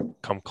not even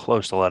come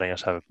close to letting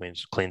us have a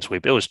clean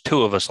sweep. It was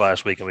 2 of us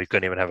last week, and we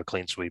couldn't even have a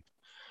clean sweep.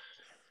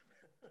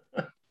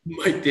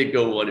 Mike did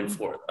go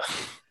 1-4 though.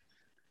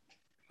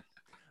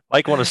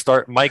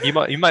 Mike,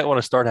 you might want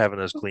to start having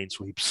those clean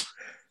sweeps.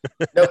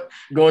 Nope,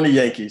 going to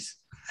Yankees.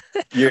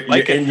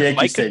 Mike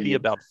could be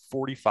about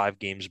 45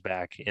 games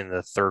back in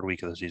the 3rd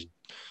week of the season.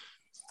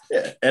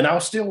 Yeah, and I'll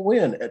still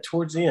win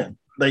towards the end.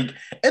 Like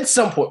at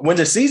some point when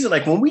the season,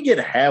 like when we get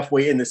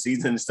halfway in the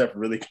season and stuff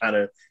really kind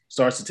of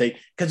starts to take,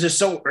 because it's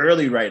so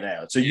early right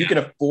now. So you can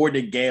afford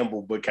to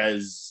gamble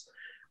because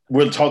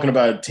we're talking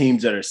about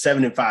teams that are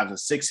 7-5 and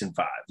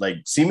 6-5. Like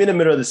see me in the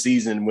middle of the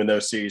season when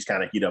those series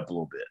kind of heat up a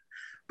little bit.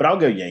 But I'll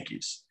go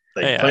Yankees.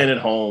 Playing at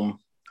home,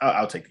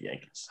 I'll take the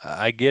Yankees.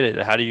 I get it.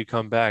 How do you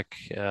come back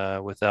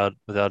without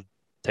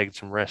taking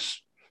some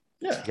risks?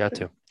 Yeah, you got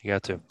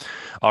to.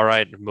 All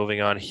right,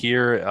 moving on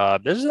here.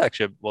 This is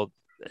actually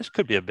this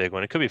could be a big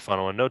one. It could be a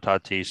fun one. No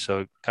Tatis,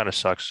 so it kind of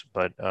sucks.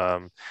 But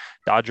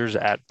Dodgers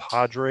at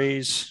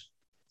Padres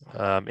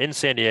in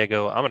San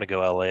Diego. I'm going to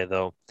go LA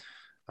though.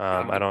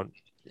 I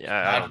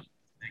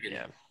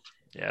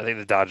think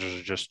the Dodgers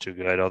are just too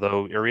good.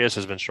 Although Urias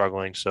has been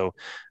struggling, so it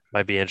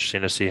might be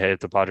interesting to see if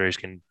the Padres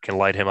can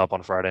light him up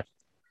on Friday.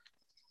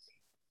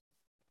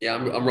 Yeah,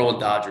 I'm rolling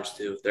Dodgers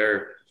too.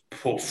 They're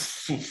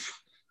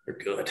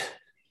good.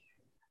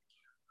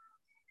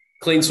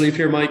 Clean sweep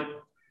here, Mike.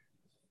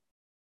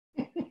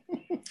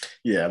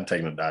 Yeah, I'm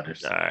taking the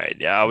Dodgers. All right.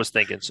 Yeah, I was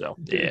thinking so.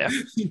 Yeah.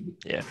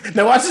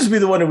 Now watch this be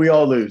the one that we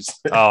all lose.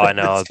 Oh, I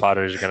know. The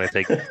Padres are going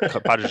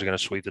to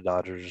sweep the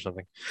Dodgers or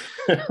something.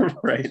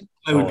 Right.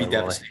 I would be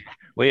devastated.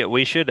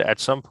 We should, at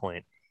some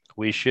point,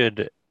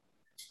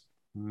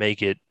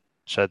 make it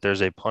so that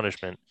there's a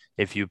punishment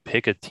if you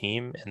pick a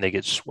team and they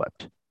get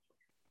swept.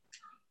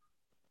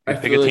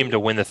 Pick a team to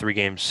win the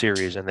 3-game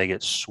series and they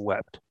get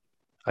swept.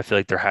 I feel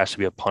like there has to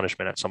be a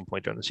punishment at some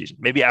point during the season.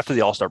 Maybe after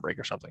the All-Star break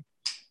or something.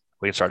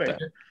 We can start that.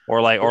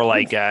 Or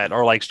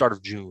start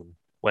of June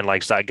when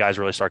guys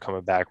really start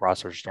coming back,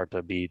 rosters start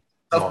to be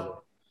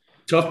normal.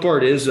 Tough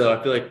part is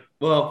I feel like,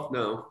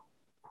 no.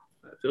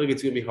 I feel like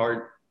it's going to be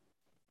hard.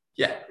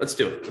 Yeah, let's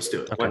do it.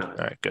 Okay. Why not?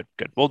 All right, good.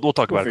 We'll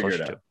talk about it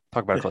closer too.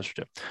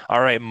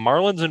 All right,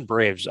 Marlins and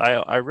Braves.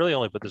 I really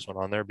only put this one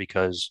on there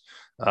because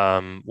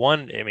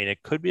it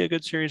could be a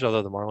good series,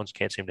 although the Marlins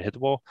can't seem to hit the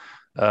ball.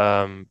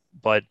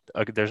 But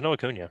there's no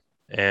Acuna,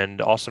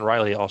 and Austin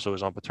Riley also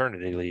is on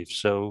paternity leave,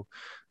 so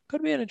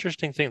could be an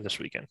interesting thing this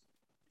weekend.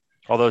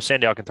 Although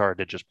Sandy Alcantara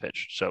did just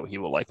pitch, so he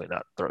will likely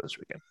not throw this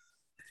weekend.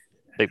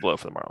 Big blow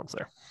for the Marlins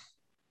there.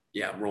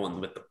 Yeah, I'm rolling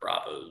with the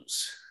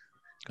Bravos.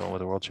 Going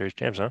with the World Series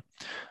champs, huh?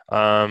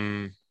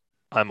 I'm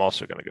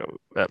also going to go.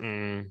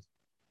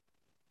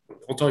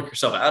 Don't talk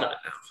yourself out of it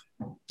now.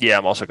 Yeah,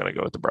 I'm also going to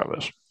go with the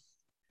Bravos.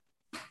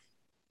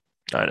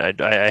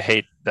 I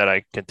hate that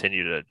I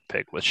continue to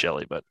pick with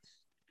Shelly, but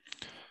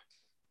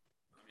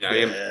I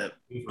am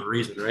for a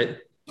reason, right?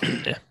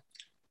 Yeah.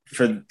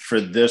 For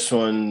this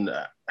one,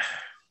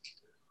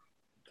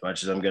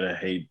 much as I'm gonna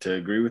hate to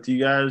agree with you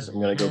guys, I'm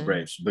gonna go Mhm.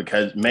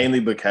 Braves mainly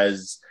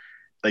because,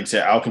 like I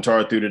said,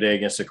 Alcantara threw today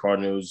against the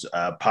Cardinals.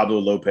 Pablo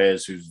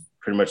Lopez, who's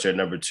pretty much their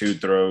number 2,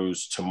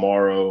 throws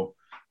tomorrow.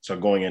 So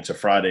going into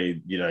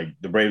Friday,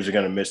 the Braves are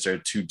gonna miss their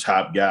 2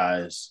 top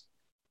guys,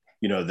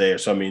 there.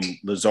 So I mean,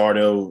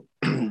 Luzardo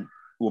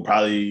will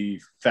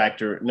probably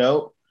factor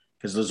no,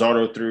 because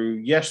Luzardo threw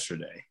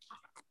yesterday.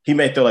 He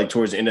may throw like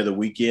towards the end of the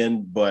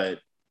weekend, but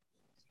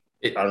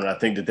I don't know. I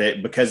think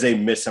that because they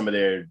missed some of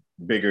their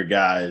bigger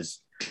guys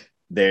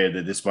there,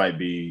 that this might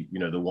be,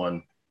 the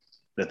one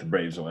that the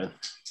Braves win.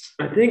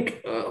 I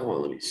think, hold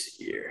on, let me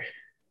see here.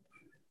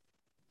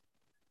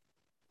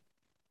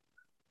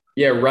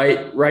 Yeah,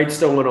 Wright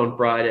still went on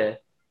Friday.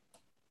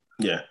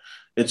 Yeah.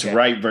 It's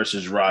Wright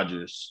versus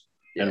Rogers.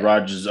 Yeah. And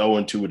Rogers is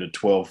 0-2 with a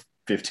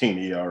 12.15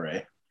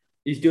 ERA.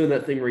 He's doing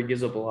that thing where he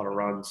gives up a lot of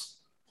runs.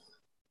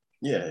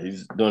 Yeah,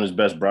 he's doing his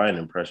best Brian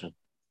impression.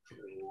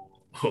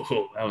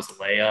 Oh, that was a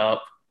layup.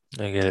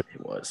 I get it.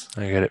 It was.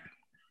 I get it.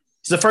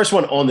 It's the first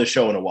one on the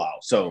show in a while,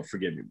 so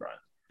forgive me, Brian.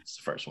 It's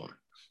the first one.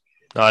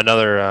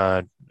 Another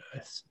I'm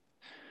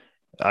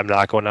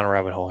not going down a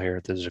rabbit hole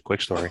here. This is a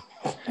quick story.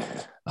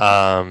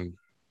 I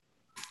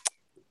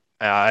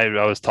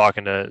was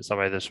talking to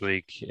somebody this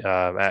week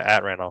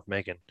at Randolph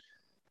Macon,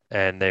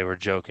 and they were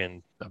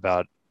joking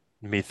about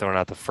me throwing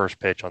out the first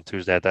pitch on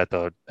Tuesday at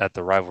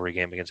the rivalry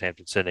game against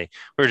Hampton Sydney.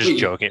 We were just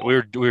joking.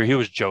 He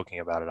was joking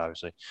about it,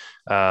 obviously.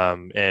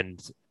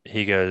 And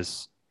he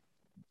goes,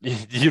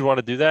 "You'd want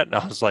to do that?" And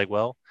I was like,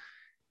 "Well,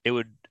 it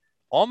would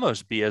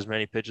almost be as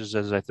many pitches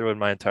as I threw in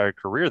my entire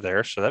career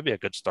there, so that'd be a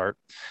good start."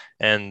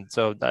 And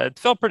so it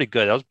felt pretty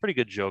good. That was a pretty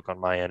good joke on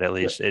my end, at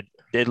least. It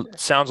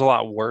sounds a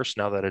lot worse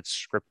now that it's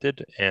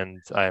scripted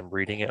and I'm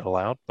reading it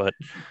aloud, but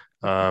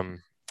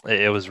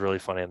it was really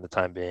funny in the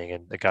time being,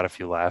 and it got a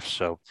few laughs.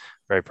 So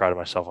very proud of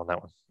myself on that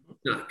one.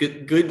 No,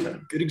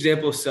 good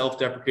example of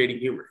self-deprecating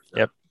humor.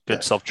 Yep.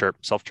 Good self chirp.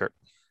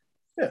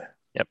 Yeah.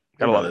 Yep.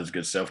 Got a lot of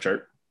good self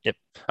chirp. Yep.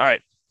 All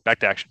right. Back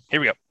to action. Here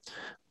we go.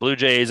 Blue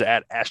Jays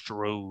at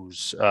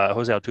Astros.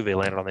 Jose Altuve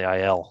landed on the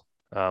IL.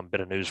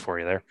 Bit of news for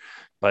you there.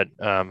 But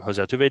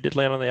Jose Altuve did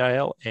land on the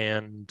IL,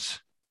 and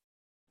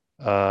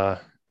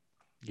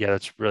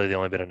that's really the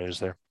only bit of news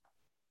there.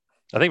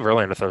 I think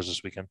Verlander throws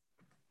this weekend.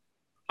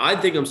 I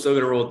think I'm still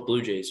going to roll with the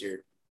Blue Jays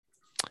here.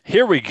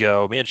 Here we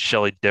go. Me and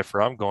Shelly differ.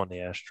 I'm going the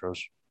Astros.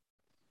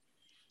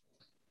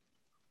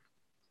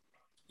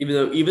 Even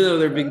though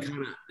they've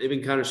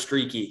been kind of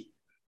streaky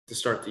to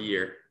start the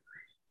year.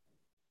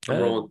 I'm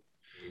rolling.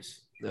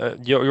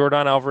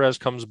 Yordan Alvarez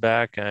comes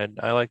back, and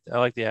I like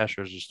the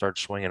Astros to start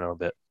swinging a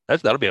bit.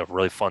 That'll be a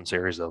really fun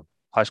series, though.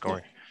 High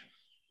scoring.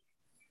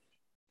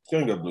 It's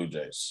going to go Blue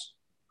Jays.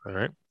 All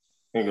right.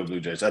 Going to go Blue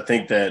Jays. I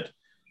think that,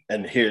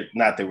 and here,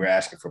 not that we're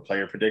asking for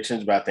player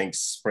predictions, but I think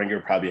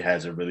Springer probably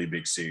has a really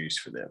big series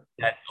for them.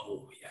 That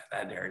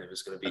narrative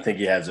is going to be. I think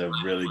he has a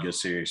really good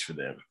series for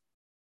them.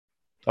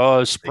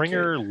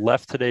 Springer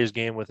left today's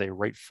game with a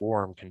right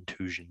forearm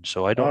contusion,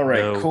 so I don't know. All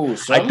right, know. Cool.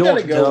 So I'm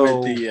going to go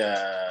with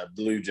the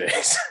Blue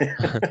Jays.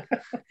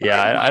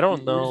 Yeah, I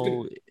don't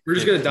know. We're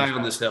just going to die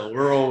on this hill.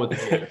 We're all with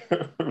it.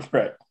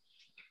 Right.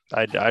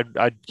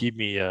 I'd keep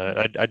me.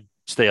 I'd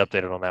stay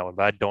updated on that one,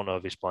 but I don't know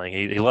if he's playing.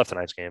 He left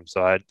tonight's game,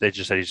 so they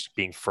just said he's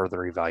being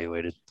further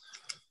evaluated.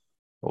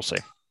 We'll see.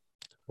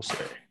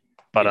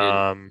 But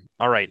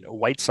all right,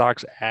 White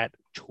Sox at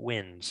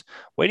Twins.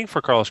 Waiting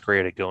for Carlos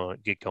Correa to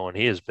get going.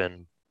 He has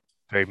been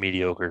very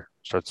mediocre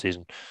start the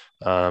season.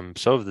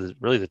 So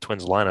the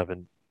Twins lineup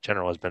in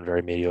general has been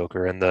very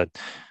mediocre, and the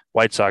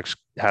White Sox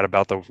had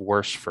about the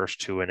worst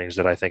first 2 innings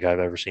that I think I've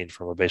ever seen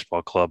from a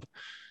baseball club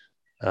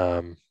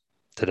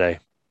today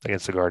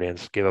against the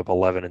Guardians. Gave up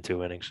 11 in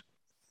 2 innings.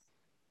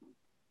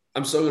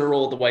 I'm still going to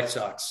roll with the White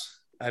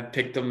Sox. I've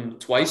picked them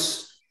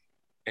twice,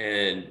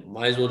 and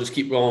might as well just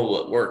keep rolling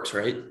with what works,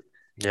 right?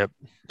 Yep,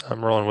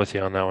 I'm rolling with you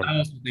on that one. I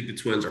also think the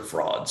Twins are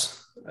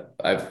frauds.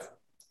 I've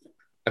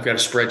got a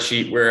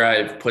spreadsheet where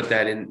I've put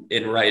that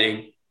in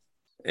writing,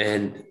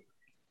 and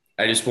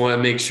I just want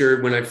to make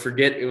sure when I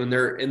forget when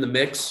they're in the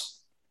mix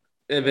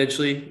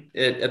eventually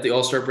at the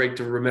All-Star break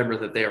to remember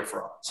that they are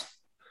frauds.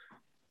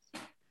 I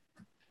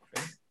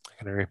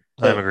can agree.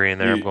 I'm agreeing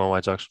there. I'm going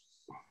White Sox.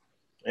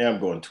 Yeah, I'm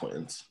going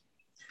Twins.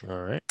 All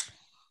right.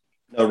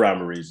 No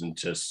rhyme or reason.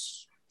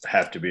 Just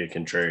have to be a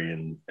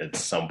contrarian at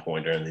some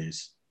point during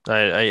these.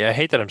 I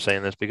hate that I'm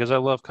saying this because I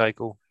love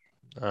Keuchel,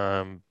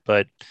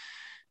 but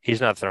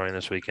he's not throwing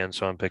this weekend,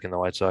 so I'm picking the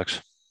White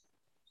Sox.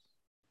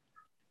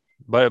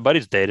 But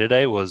Buddy's day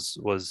today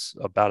was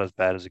about as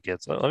bad as it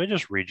gets. Let me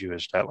just read you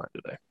his stat line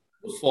today.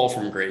 Fall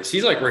from grace.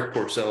 He's like Rick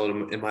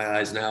Porcello in my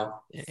eyes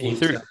now. He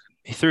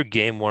threw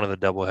game 1 of the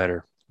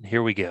doubleheader.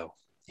 Here we go.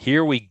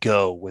 Here we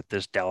go with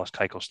this Dallas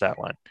Keuchel stat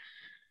line.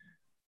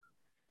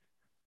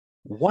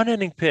 1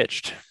 inning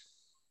pitched.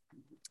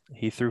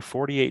 He threw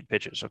 48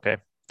 pitches, okay?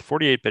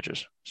 48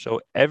 pitches.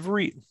 So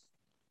every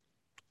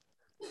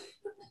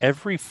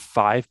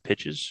 5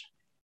 pitches,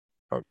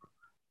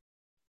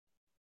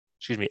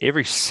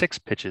 every 6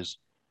 pitches,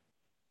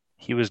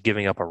 he was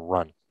giving up a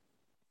run.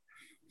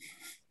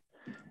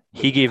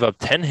 He gave up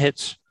 10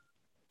 hits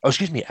Oh,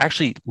 excuse me.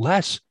 Actually,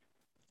 less.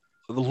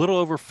 A little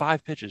over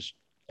 5 pitches.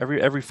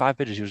 Every 5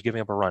 pitches, he was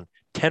giving up a run.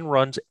 10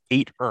 runs,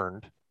 8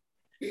 earned,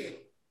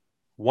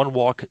 1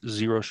 walk,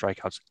 0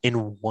 strikeouts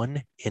in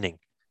 1 inning.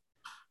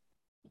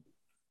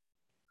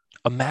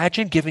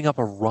 Imagine giving up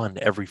a run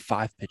every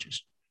 5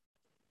 pitches.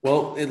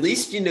 Well, at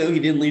least he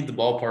didn't leave the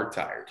ballpark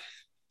tired.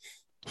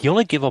 He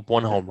only gave up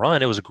 1 home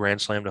run. It was a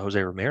grand slam to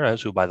Jose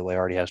Ramirez, who, by the way,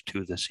 already has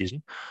 2 this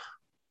season.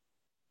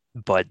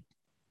 But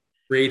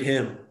Trade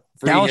him.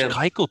 Free Dallas him.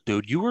 Keuchel,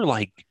 dude, you were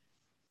like,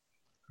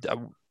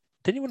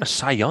 didn't you win a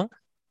Cy Young?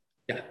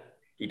 Yeah,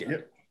 he did.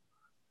 Yep.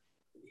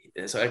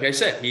 And so, like I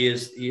said, he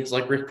is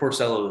like Rick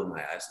Porcello in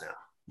my eyes now.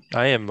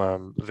 I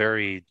am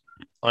very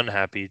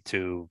unhappy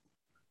to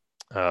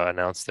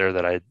announce there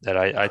that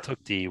I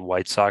took the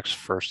White Sox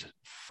first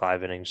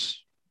 5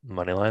 innings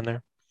money line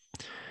there,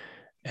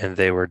 and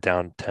they were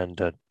down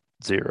 10-0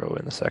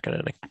 in the second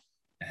inning.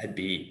 That'd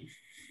be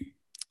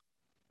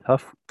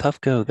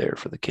Tough go there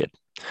for the kid.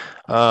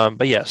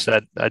 But yes,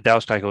 that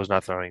Dallas Keuchel was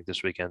not throwing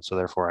this weekend, so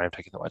therefore I am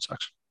taking the White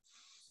Sox.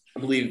 I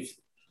believe,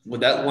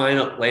 would that line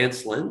up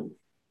Lance Lynn?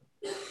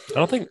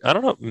 I don't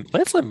know.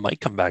 Lance Lynn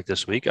might come back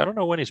this week. I don't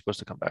know when he's supposed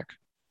to come back.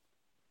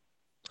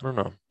 I don't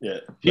know. Yeah.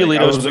 Giolito's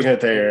I was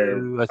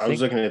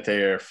looking at I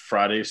their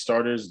Friday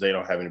starters. They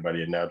don't have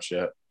anybody announced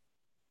yet.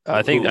 know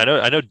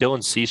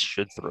Dylan Cease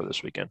should throw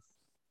this weekend.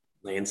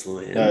 Lance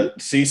Lynn.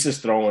 Cease is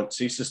throwing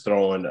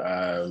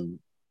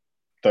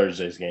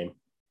Thursday's game.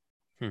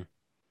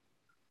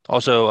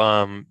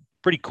 Also,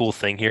 pretty cool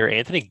thing here.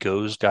 Anthony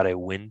Goes got a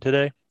win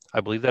today. I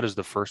believe that is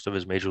the first of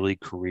his major league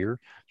career.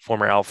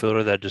 Former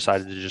outfielder that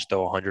decided to just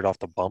throw 100 off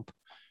the bump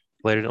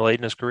late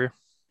in his career.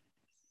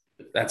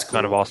 That's cool.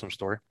 Kind of awesome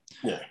story.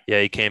 Yeah,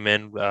 he came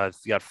in,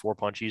 he got 4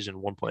 punchies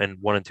in 1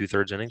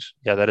 2/3 innings.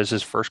 Yeah, that is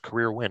his first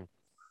career win.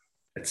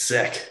 That's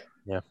sick.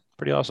 Yeah,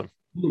 pretty awesome.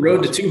 The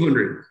road to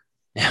 200.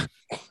 Yeah.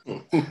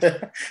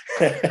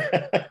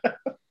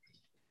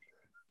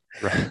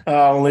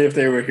 Only if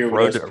they were here.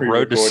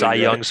 Road to Cy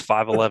Young's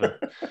 5'11".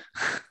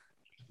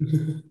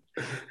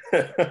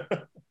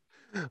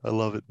 I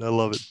love it.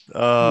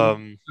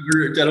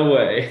 Get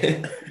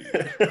away.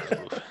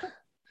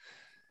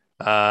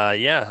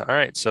 Yeah. All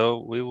right.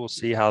 So we will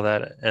see how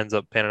that ends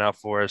up panning out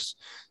for us.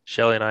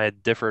 Shelly and I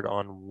had differed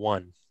on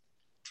one,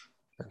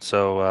 and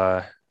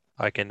so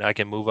I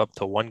can move up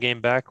to 1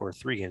 game back or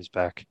 3 games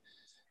back.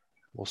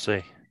 We'll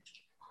see.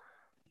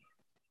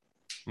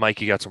 Mike,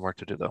 you got some work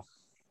to do though.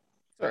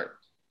 All right.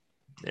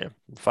 Yeah,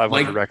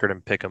 500 record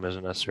in Pick'em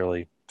isn't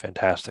necessarily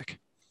fantastic.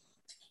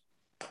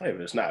 Hey,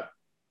 but it's not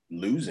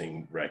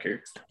losing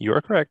record. You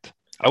are correct.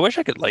 I wish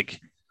I could It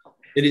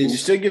You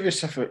is. still give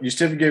yourself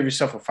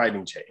a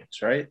fighting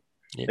chance, right?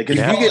 Because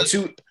yeah.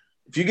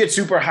 if you get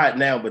super hot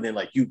now, but then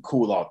like you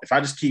cool off. If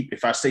I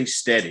stay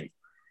steady,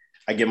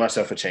 I give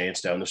myself a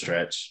chance down the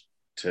stretch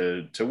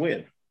to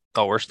win.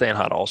 Oh, we're staying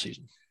hot all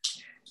season.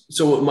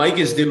 So what Mike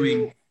is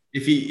doing,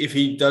 if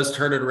he does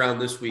turn it around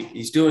this week,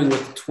 he's doing what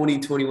the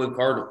 2021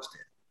 Cardinals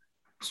did.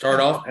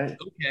 Start off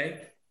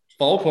okay,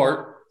 fall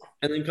apart,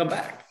 and then come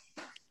back.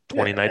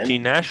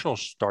 2019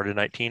 Nationals started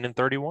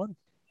 19-31,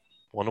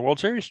 won the World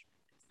Series.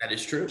 That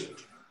is true.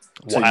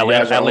 So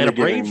Atlanta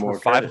Braves were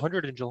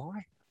 500 in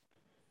July.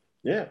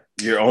 Yeah,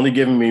 you're only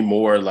giving me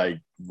more like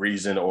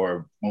reason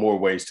or more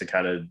ways to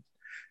kind of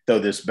throw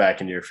this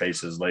back in your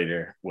faces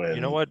later. When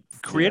you know what,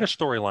 create a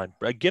storyline,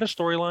 get a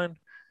storyline.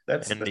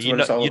 That's what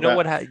it's all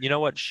about. You know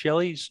what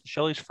Shelly's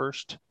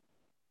first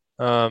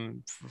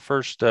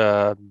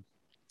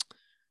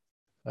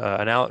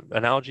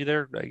analogy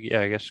there.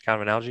 Yeah, I guess kind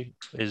of analogy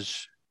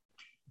is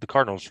the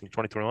Cardinals from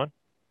 2021.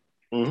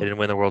 Mm-hmm. They didn't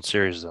win the World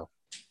Series though.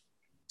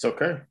 It's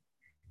okay,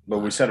 but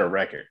we set a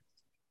record.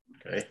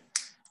 Okay,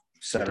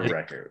 set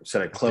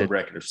a club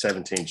record of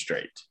 17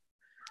 straight.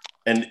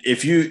 And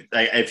if you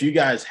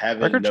guys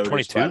haven't Record's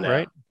noticed 22, by now,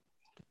 right?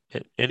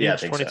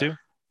 Indians 22. So.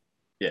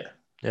 Yeah,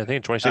 I think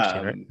in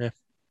 2016, right? Yeah.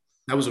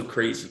 That was a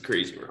crazy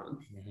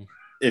run. Mm-hmm.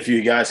 If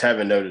you guys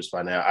haven't noticed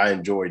by now, I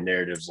enjoy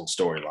narratives and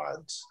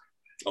storylines.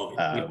 Oh,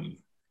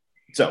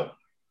 so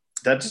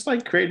that's just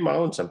like creating my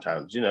own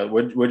sometimes. You know,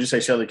 would you say,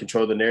 Shelly,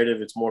 control the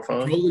narrative? It's more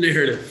fun. Control the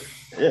narrative.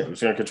 Yeah, we're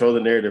just gonna control the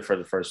narrative for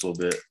the first little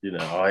bit. You know,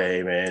 oh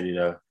hey man,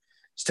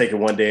 just take it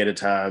one day at a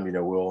time.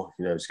 We'll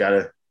just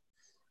gotta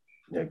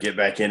get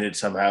back in it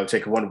somehow.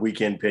 Take 1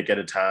 weekend pick at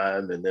a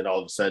time, and then all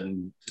of a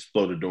sudden just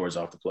blow the doors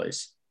off the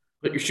place.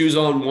 Put your shoes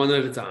on one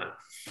at a time.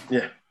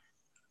 Yeah,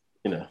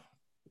 and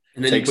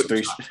then take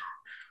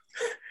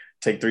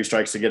 3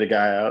 strikes to get a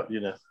guy out.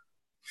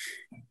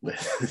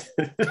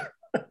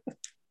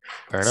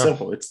 Fair enough.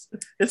 Simple.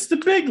 It's the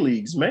big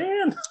leagues,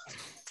 man.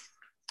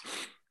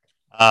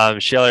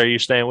 Shelly, are you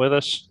staying with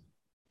us?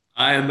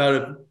 I am about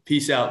to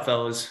peace out,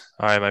 fellas.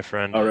 All right, my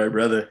friend. All right,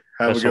 brother.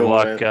 Have best a good of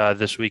luck one,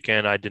 this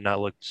weekend. I did not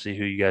look to see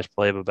who you guys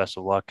play, but best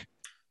of luck.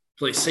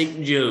 Play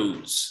St.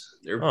 Joe's.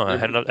 They're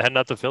heading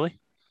up to Philly?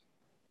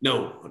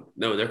 No,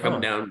 they're coming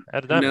down.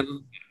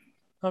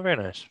 Oh, very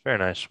nice. Very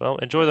nice. Well,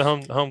 enjoy the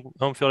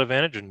home field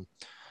advantage and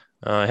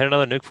hit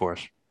another nuke for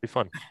us. Be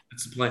fun.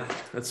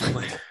 That's the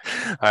plan.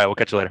 All right, we'll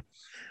catch you later.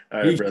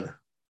 All right, brother.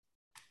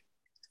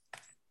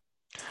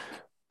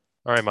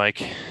 All right,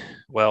 Mike.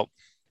 Well,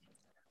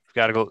 we've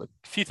got to go. A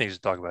few things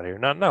to talk about here.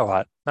 Not a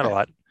lot. Not a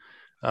lot.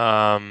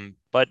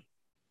 But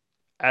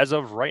as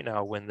of right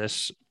now, when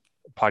this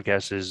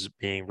podcast is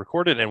being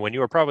recorded, and when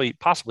you are probably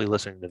possibly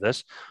listening to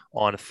this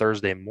on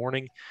Thursday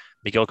morning,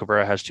 Miguel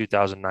Cabrera has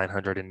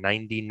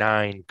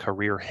 2,999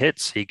 career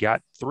hits. He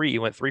got three. He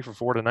went 3 for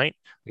 4 tonight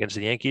against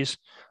the Yankees,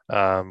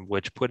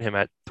 which put him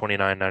at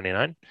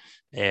 2,999.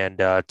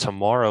 And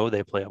tomorrow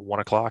they play at 1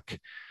 o'clock,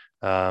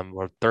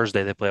 or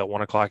Thursday they play at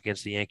 1 o'clock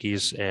against the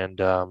Yankees,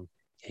 and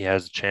he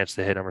has a chance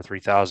to hit number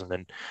 3,000.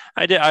 And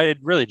I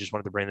really just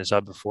wanted to bring this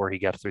up before he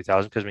got to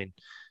 3,000 because I mean,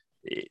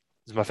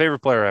 he's my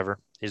favorite player ever.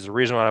 He's the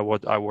reason why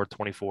I wore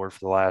 24 for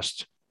the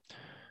last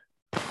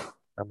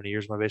how many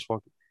years of my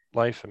baseball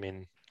life? I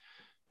mean,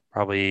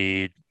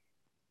 probably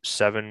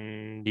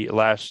 70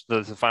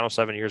 the final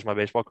 7 years of my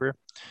baseball career.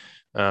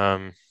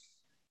 Um,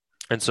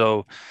 and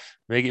so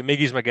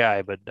Miggy's my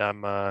guy, but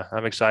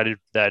I'm excited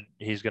that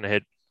he's going to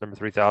hit number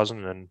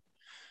 3,000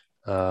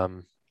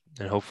 and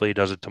hopefully he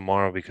does it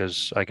tomorrow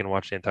because I can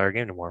watch the entire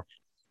game tomorrow.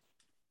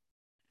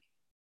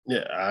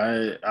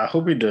 Yeah, I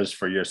hope he does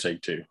for your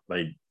sake too.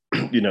 Like,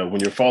 when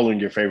you're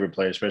following your favorite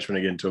player, especially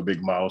when they get into a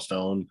big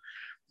milestone,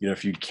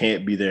 if you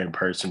can't be there in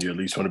person, you at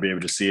least want to be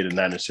able to see it and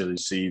not necessarily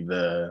see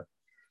the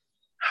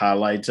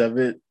highlights of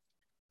it.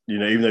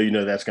 Even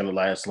though that's going to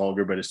last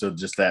longer, but it's still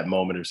just that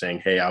moment of saying,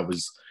 "Hey, I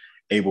was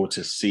able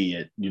to see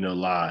it,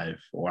 live,"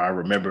 or "I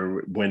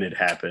remember when it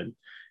happened."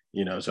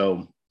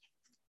 So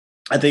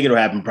I think it'll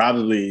happen.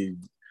 Probably,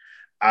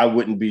 I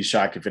wouldn't be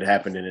shocked if it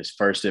happened in his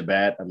first at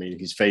bat. I mean,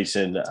 he's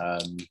facing a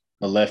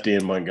lefty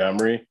in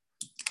Montgomery.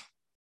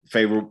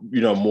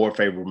 More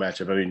favorable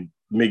matchup. I mean,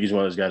 Miggy's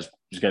one of those guys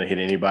who's going to hit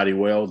anybody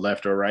well,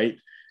 left or right.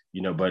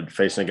 But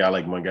facing a guy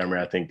like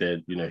Montgomery, I think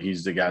that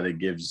he's the guy that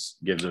gives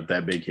up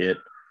that big hit.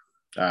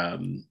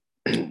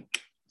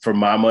 For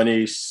my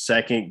money,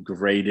 second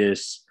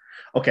greatest.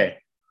 Okay,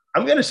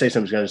 I'm going to say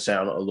something's going to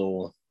sound a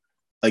little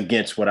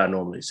against what I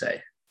normally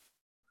say.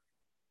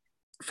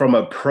 From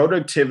a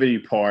productivity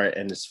part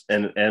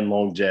and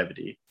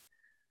longevity,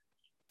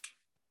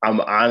 I'm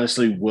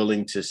honestly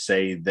willing to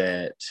say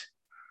that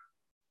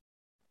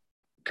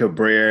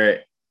Cabrera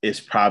is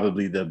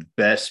probably the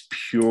best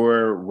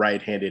pure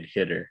right-handed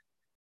hitter,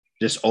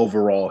 just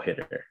overall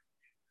hitter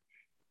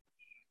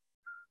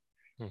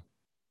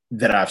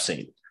that I've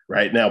seen.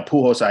 Right now,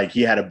 Pujols,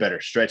 he had a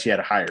better stretch, he had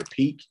a higher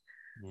peak,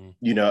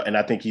 and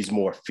I think he's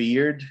more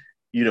feared,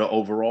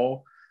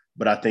 overall.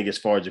 But I think as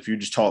far as if you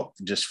just talk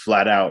just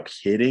flat out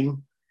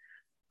hitting,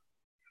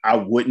 I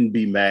wouldn't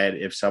be mad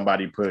if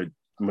somebody put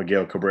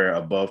Miguel Cabrera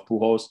above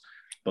Pujols.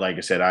 But like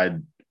I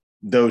said,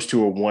 those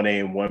two are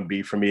 1A and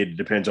 1B for me. It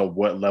depends on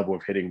what level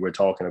of hitting we're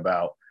talking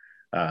about.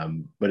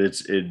 But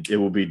it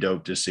will be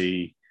dope to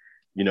see,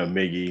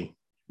 Miggy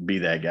be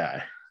that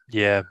guy.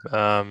 Yeah.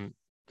 And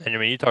I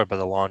mean, you talk about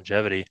the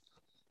longevity.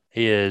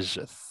 He is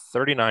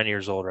 39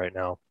 years old right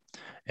now.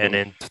 And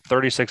in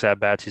 36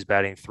 at-bats, he's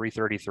batting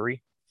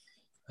 .333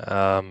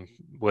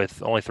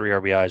 with only 3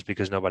 RBIs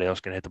because nobody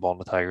else can hit the ball in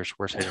the Tigers.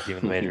 Worst hitting team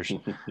in the majors.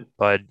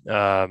 But,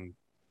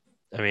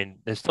 I mean,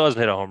 he still hasn't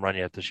hit a home run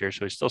yet this year,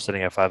 so he's still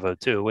sitting at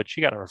 502, which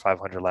he got over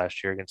 500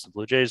 last year against the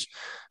Blue Jays.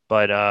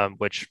 But,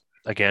 which,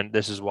 again,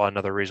 this is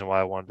another reason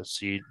why I wanted to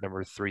see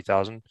number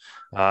 3,000.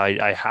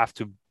 I have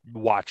to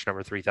watch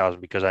number 3,000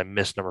 because I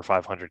missed number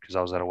 500 because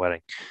I was at a wedding.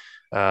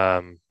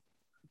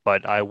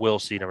 But I will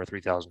see number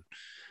 3,000.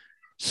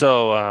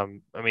 So, I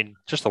mean,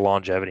 just the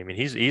longevity. I mean,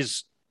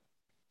 he's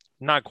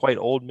not quite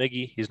old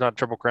Miggy. He's not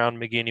Triple Crown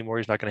Miggy anymore.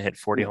 He's not going to hit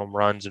 40 home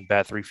runs and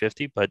bat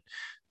 350, but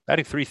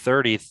batting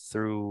 330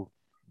 through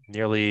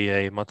nearly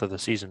a month of the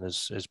season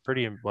is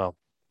pretty well.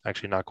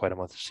 Actually, not quite a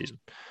month of the season.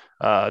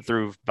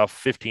 Through about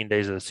 15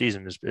 days of the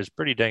season is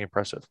pretty dang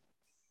impressive.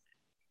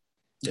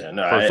 Yeah,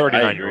 no, for a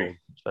 39-year-old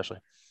especially.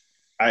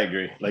 I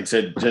agree. Like I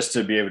said, just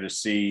to be able to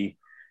see,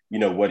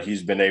 what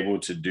he's been able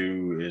to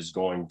do is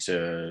going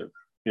to,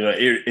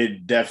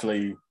 it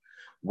definitely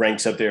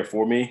ranks up there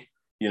for me.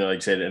 Like I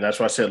said, and that's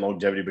why I said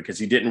longevity, because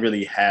he didn't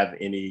really have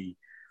any,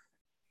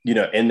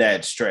 in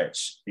that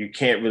stretch. You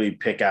can't really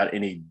pick out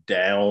any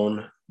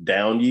down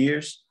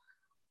years.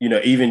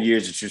 Even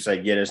years that you're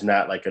like, yeah, it's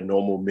not like a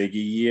normal Miggy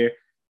year.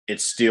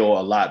 It's still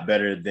a lot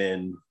better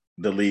than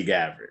the league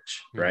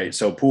average, right? Mm-hmm.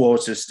 So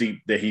Pujols is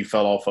steep that he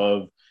fell off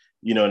of,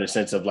 in the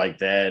sense of like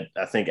that.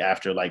 I think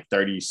after like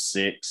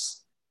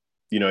 36,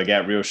 it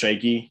got real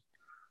shaky.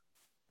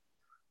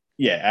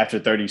 Yeah, after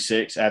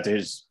 36, after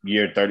his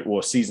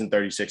season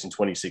 36 in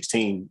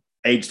 2016,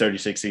 age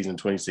 36 season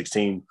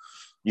 2016,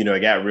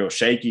 it got real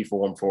shaky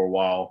for him for a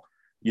while.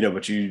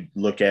 But you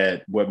look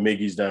at what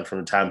Miggy's done from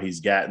the time he's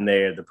gotten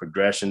there, the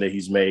progression that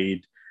he's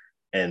made,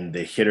 and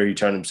the hitter he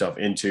turned himself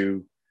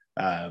into,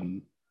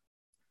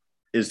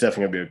 it's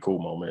definitely gonna be a cool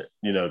moment.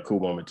 A cool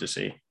moment to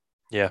see.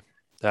 Yeah,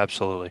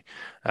 absolutely.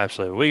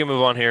 We can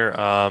move on here.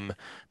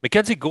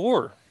 Mackenzie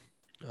Gore,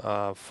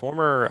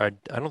 former.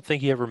 I don't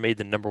think he ever made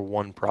the number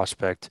 1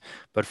 prospect,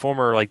 but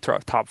former like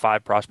top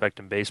 5 prospect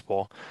in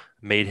baseball,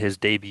 made his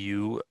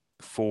debut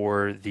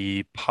for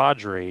the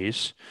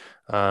Padres.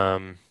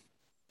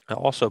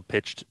 also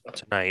pitched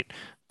tonight,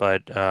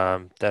 but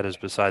that is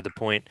beside the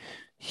point.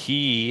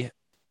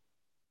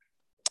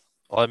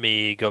 Let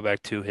me go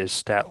back to his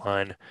stat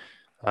line.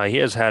 He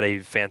has had a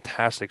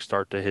fantastic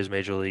start to his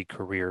major league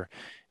career.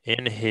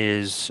 In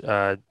his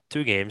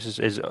two games,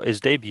 his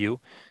debut,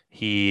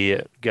 he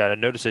got a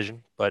no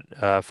decision, but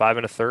five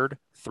and a third,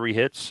 three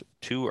hits,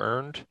 two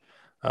earned,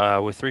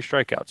 with three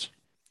strikeouts.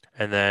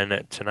 And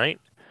then tonight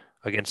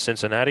against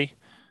Cincinnati.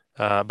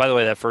 By the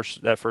way, that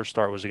first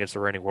start was against the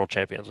reigning world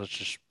champions. Let's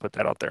just put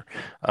that out there.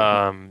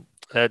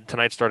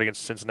 Tonight's start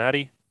against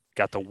Cincinnati,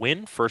 got the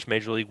win, first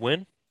major league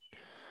win.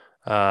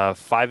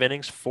 5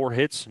 innings, four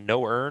hits,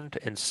 no earned,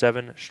 and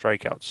seven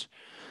strikeouts.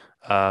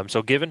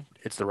 So given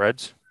it's the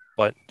Reds,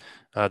 but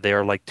they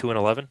are like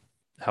 2-11.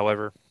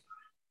 However,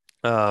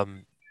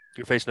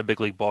 you're facing a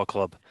big league ball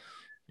club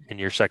in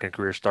your second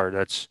career start.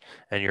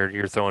 And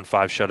you're throwing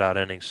five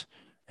shutout innings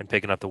and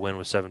picking up the win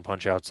with seven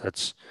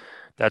punchouts.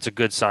 That's a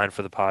good sign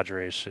for the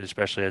Padres,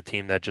 especially a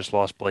team that just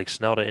lost Blake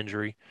Snell to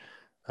injury,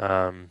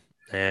 and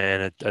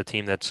a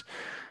team that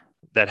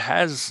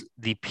has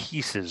the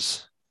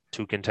pieces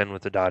to contend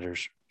with the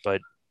Dodgers,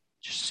 but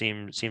just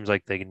seems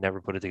like they can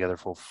never put it together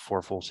for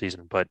a full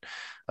season. But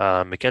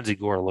Mackenzie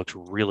Gore looks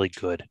really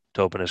good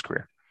to open his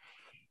career.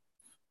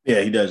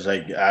 Yeah, he does.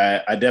 Like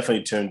I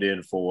definitely tuned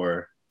in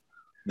for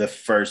the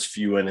first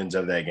few innings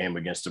of that game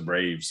against the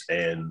Braves,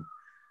 and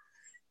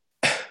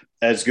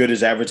as good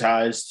as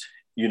advertised,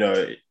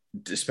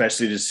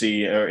 especially to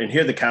see and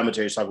hear the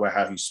commentators talk about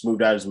how he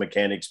smoothed out his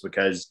mechanics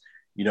because,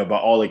 by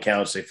all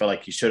accounts, they felt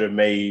like he should have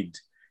made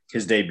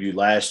his debut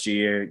last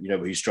year,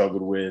 but he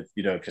struggled with,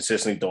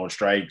 consistently throwing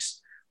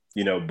strikes,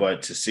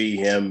 but to see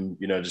him,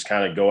 just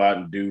kind of go out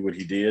and do what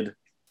he did,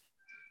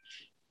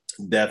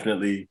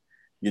 definitely,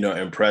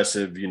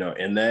 impressive,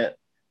 in that,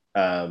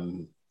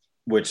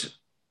 which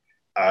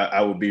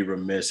I would be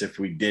remiss if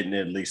we didn't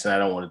at least, and I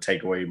don't want to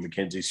take away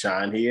Mackenzie's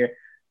shine here,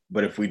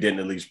 but if we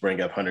didn't at least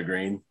bring up Hunter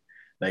Green,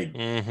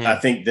 I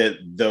think that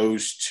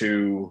those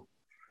two,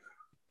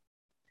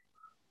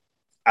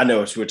 I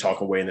know we're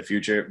talking way in the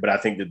future, but I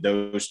think that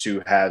those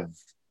two have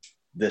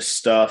the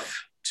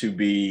stuff to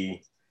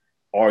be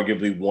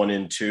arguably 1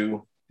 and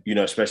 2,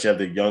 especially have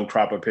the young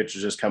crop of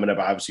pitchers just coming up.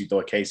 Obviously,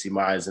 throw Casey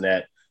Mize in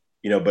that,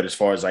 but as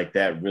far as like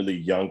that really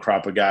young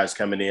crop of guys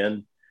coming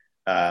in,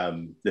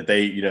 that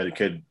they,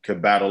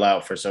 could battle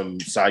out for some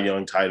Cy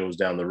Young titles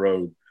down the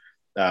road.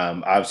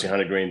 Obviously,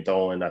 Hunter Green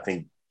throwing, I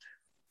think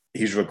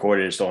he's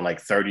recorded as throwing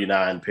like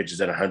 39 pitches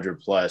at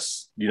 100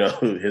 plus,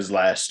 his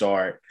last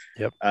start.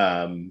 Yep.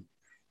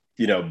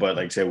 But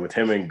like I said, with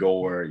him and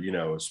Gore,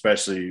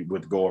 especially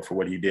with Gore for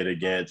what he did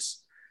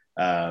against,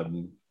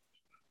 the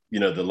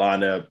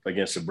lineup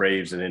against the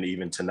Braves, and then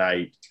even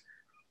tonight,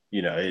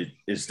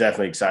 it's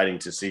definitely exciting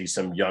to see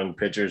some young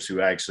pitchers who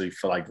actually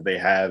feel like they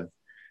have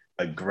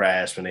a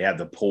grasp and they have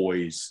the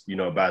poise,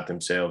 about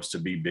themselves to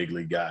be big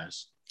league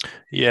guys.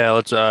 Yeah,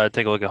 let's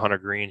take a look at Hunter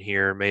Green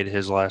here. Made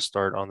his last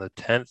start on the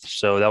 10th,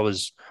 so that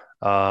was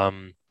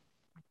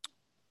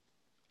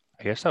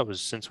I guess that was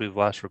since we've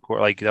last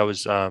recorded. Like that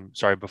was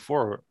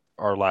before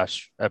our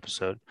last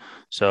episode.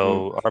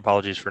 So our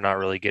apologies for not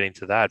really getting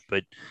to that.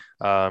 But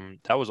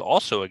that was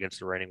also against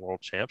the reigning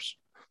world champs.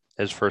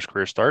 His first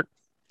career start,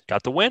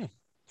 got the win.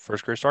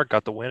 First career start,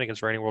 got the win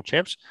against reigning world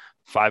champs.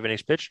 5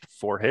 innings pitched,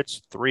 4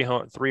 hits, three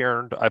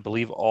earned, I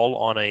believe, all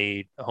on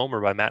a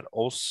homer by Matt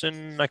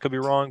Olson. I could be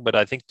wrong, but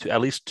I think at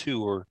least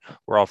 2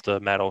 were off the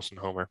Matt Olson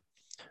homer,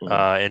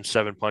 and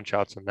 7 punch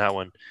outs in that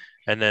one.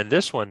 And then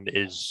this one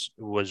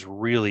was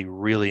really,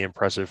 really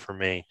impressive for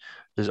me.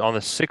 Is on the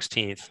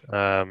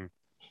 16th.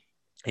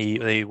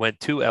 They went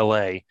to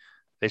LA,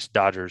 faced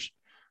Dodgers,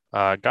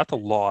 got the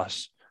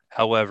loss.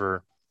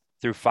 However,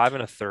 threw 5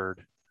 1/3,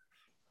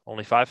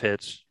 only 5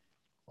 hits,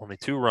 only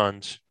 2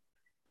 runs,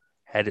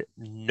 had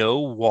no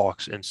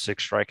walks and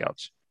 6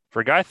 strikeouts. For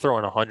a guy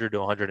throwing 100 to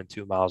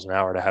 102 miles an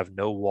hour to have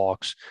no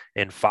walks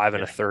in 5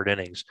 1/3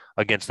 innings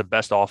against the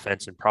best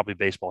offense in probably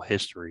baseball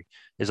history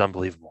is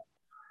unbelievable.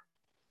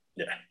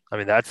 Yeah. I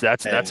mean, that's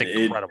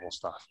incredible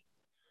stuff.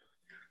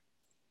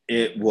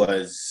 It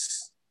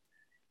was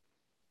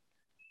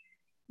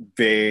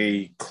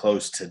very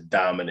close to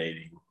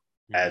dominating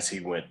as he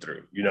went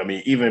through. I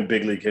mean, even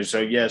big league.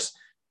 So yes,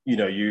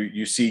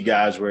 you see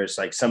guys where it's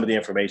like some of the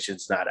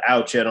information's not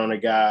out yet on a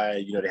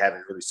guy. They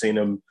haven't really seen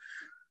him.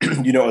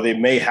 Or they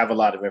may have a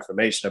lot of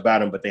information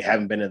about him, but they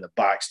haven't been in the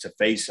box to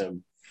face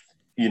him.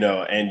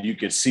 And you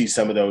could see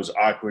some of those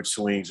awkward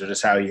swings or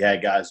just how he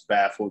had guys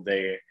baffled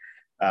there.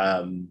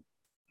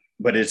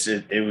 But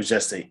it was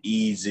just an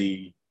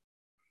easy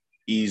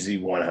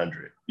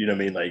 100. You know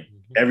what I mean? Like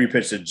every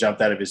pitch that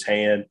jumped out of his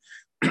hand,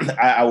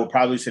 I would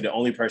probably say the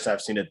only person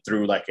I've seen it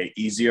through like an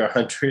easier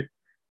 100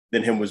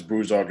 than him was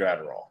Brusdar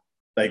Graterol.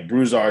 Like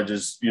Brusdar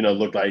just,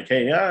 looked like,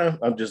 hey, yeah,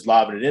 I'm just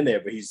lobbing it in there,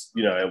 but he's,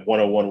 at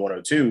 101,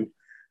 102.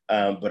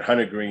 But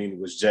Hunter Green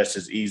was just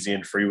as easy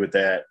and free with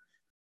that.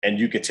 And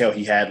you could tell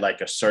he had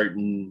like a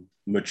certain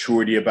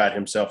maturity about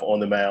himself on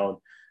the mound,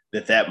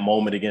 that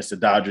moment against the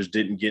Dodgers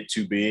didn't get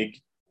too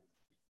big.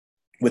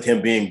 with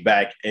him being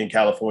back in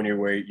California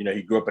where,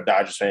 he grew up a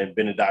Dodgers fan,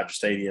 been to Dodger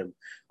Stadium,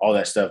 all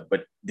that stuff.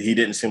 But he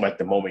didn't seem like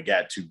the moment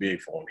got too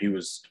big for him. He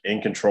was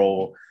in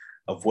control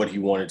of what he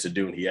wanted to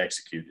do and he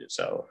executed.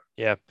 So,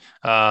 yeah.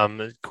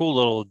 Cool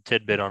little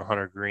tidbit on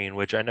Hunter Green,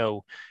 which I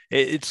know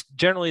it's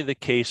generally the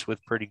case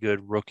with pretty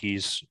good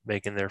rookies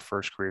making their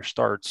first career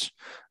starts.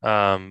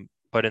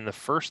 But in the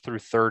first through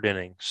third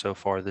inning so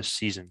far this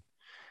season,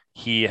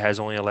 he has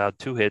only allowed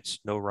 2 hits,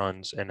 no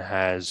runs, and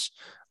has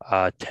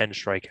 10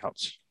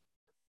 strikeouts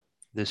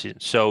this season.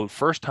 So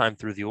first time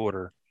through the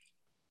order,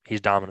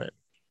 he's dominant.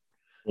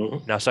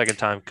 mm-hmm. Now, second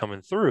time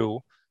coming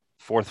through,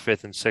 4th,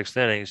 5th, and 6th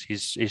innings,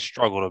 he's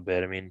struggled a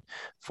bit. I mean,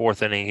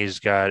 4th inning, he's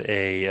got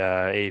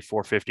a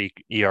 4.50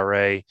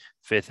 ERA.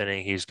 5th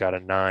inning, he's got a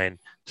 9.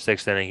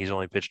 6th inning, he's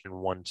only pitched in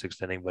 1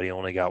 6th inning, but he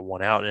only got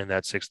 1 out in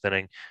that 6th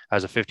inning.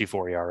 Has a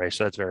 54 ERA,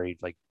 so that's very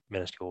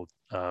minuscule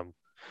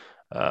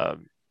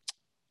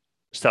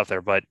stuff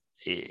there. But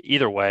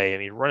either way, I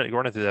mean,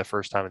 running through that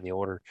first time in the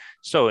order,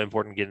 so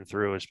important getting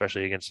through,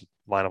 especially against a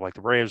lineup like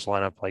the Braves,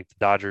 lineup like the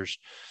Dodgers.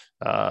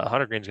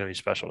 Hunter Green's going to be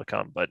special to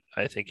come, but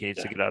I think he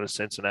needs to get out of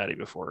Cincinnati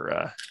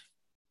before.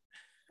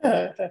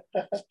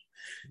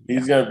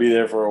 He's going to be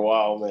there for a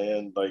while,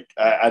 man.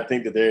 I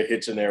think that they're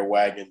hitching their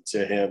wagon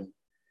to him,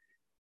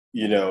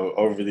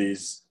 over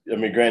these. I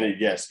mean, granted,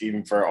 yes,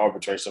 even for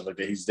arbitrary stuff like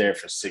that, he's there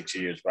for 6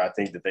 years, but I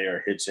think that they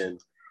are hitching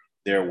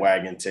their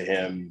wagon to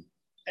him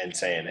and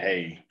saying,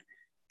 hey,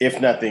 if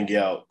nothing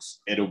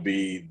else, it'll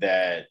be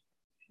that,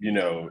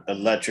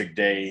 electric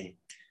day,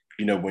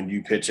 when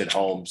you pitch at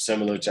home,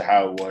 similar to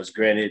how it was.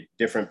 Granted,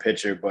 different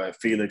pitcher, but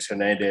Felix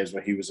Hernandez,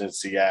 when he was in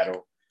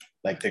Seattle,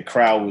 the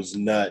crowd was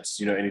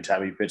nuts,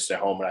 anytime he pitched at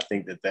home. And I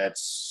think that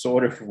that's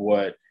sort of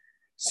what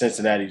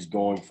Cincinnati's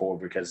going for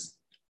because,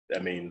 I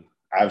mean,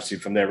 obviously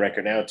from their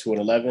record now,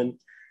 2-11,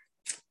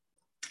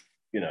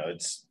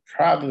 it's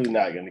probably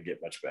not going to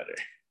get much better.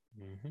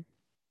 Mm-hmm.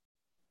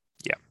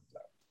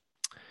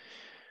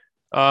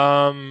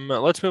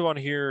 Let's move on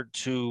here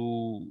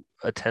to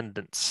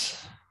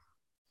attendance.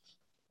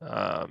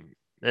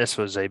 This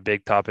was a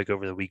big topic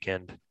over the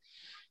weekend.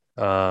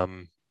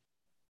 So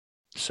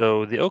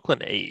the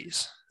Oakland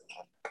A's,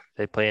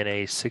 they play in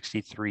a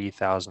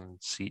 63,000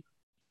 seat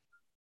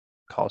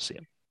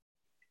Coliseum,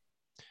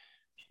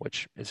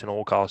 which is an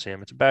old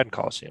Coliseum. It's a bad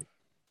Coliseum.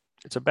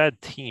 It's a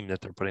bad team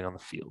that they're putting on the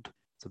field.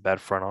 It's a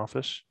bad front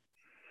office,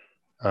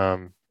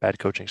 bad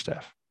coaching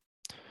staff.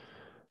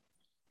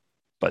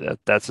 But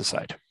that's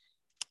aside.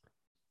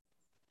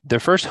 Their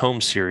first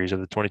home series of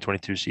the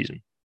 2022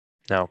 season.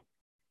 Now,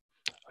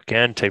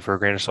 again, take for a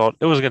grain of salt,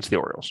 it was against the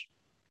Orioles.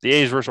 The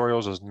A's versus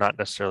Orioles is not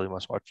necessarily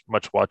must-watch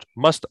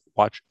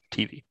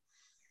TV.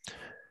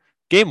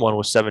 Game 1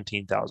 was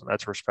 17,000.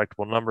 That's a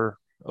respectable number.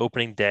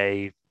 Opening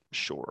day,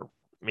 sure.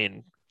 I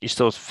mean, you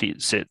still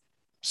sit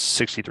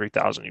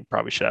 63,000. You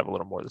probably should have a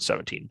little more than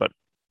 17, but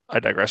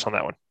I digress on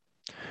that one.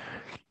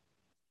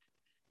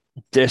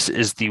 This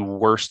is the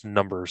worst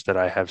numbers that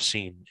I have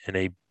seen in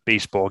a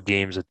baseball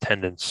game's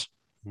attendance,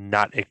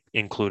 not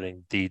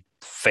including the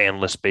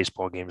fanless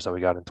baseball games that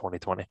we got in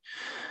 2020.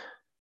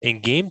 In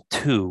game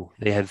 2,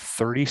 they had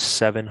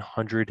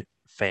 3,700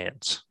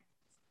 fans.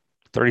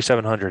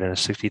 3,700 in a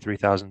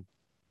 63,000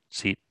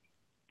 seat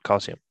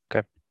Coliseum.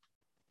 Okay.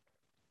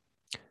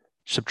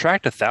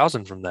 Subtract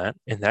 1,000 from that,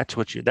 and that's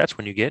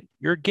when you get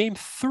your game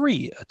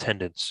 3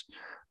 attendance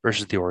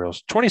versus the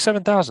Orioles.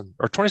 27,000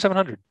 or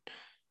 2,700.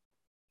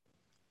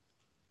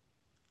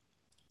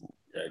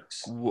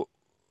 Yikes.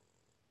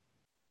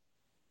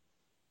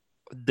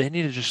 They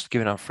need to just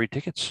give out free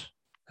tickets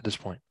at this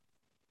point.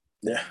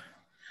 Yeah.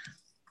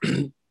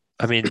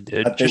 I mean,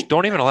 just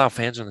don't even allow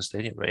fans in the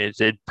stadium.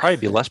 It'd probably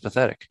be less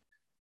pathetic.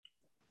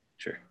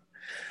 Sure.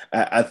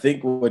 I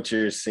think what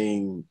you're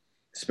seeing,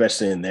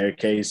 especially in their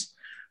case,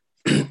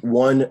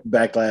 one,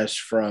 backlash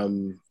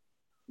from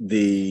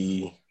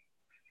the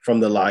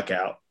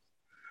lockout.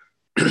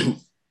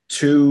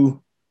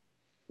 2,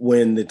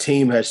 when the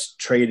team has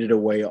traded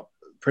away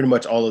pretty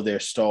much all of their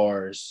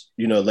stars,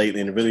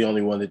 lately, and really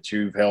only one that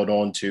you've held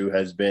on to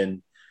has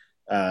been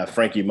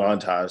Frankie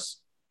Montas,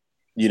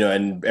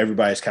 and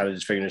everybody's kind of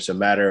just figuring it's a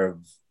matter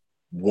of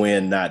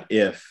when, not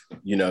if,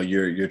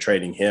 you're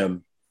trading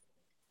him.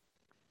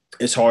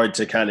 It's hard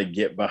to kind of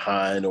get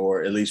behind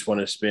or at least want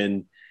to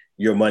spend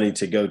your money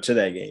to go to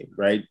that game,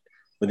 right?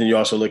 But then you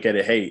also look at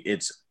it, hey,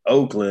 it's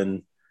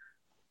Oakland,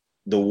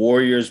 the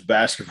Warriors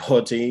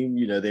basketball team,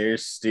 they're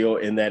still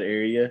in that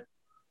area,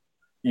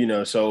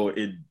 so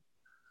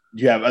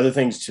you have other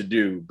things to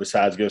do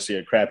besides go see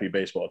a crappy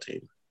baseball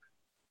team.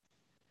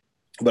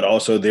 But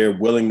also their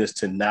willingness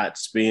to not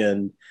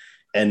spend,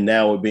 and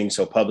now it being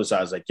so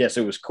publicized, yes,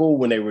 it was cool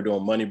when they were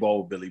doing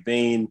Moneyball with Billy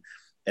Beane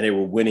and they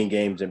were winning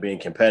games and being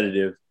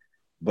competitive.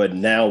 But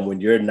now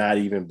when you're not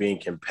even being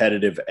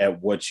competitive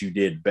at what you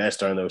did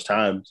best during those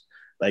times,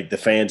 the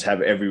fans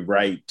have every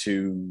right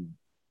to,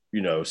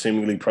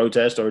 seemingly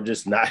protest or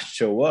just not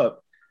show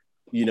up,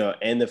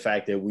 and the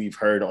fact that we've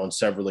heard on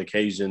several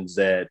occasions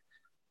that,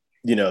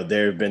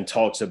 there have been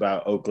talks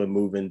about Oakland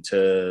moving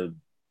to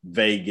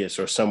Vegas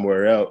or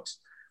somewhere else.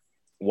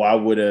 Why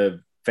would a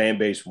fan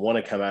base want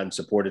to come out and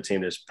support a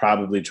team that's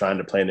probably trying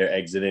to plan their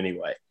exit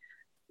anyway.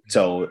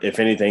 So if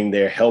anything,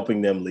 they're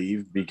helping them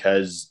leave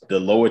because the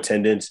low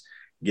attendance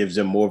gives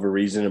them more of a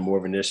reason and more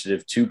of an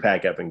initiative to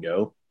pack up and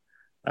go.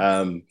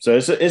 So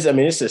it's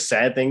a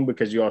sad thing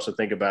because you also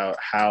think about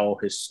how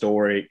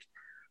historic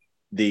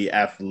the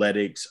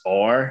Athletics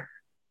are,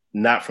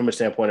 not from a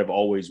standpoint of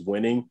always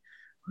winning,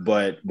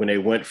 but when they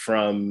went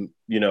from,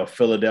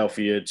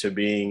 Philadelphia to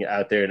being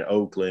out there in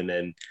Oakland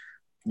and,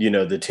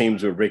 the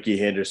teams with Ricky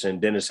Henderson,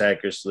 Dennis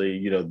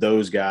Eckersley,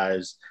 those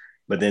guys,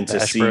 but then to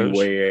Bash see Bros.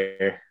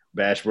 where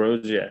Bash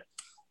Bros, yeah,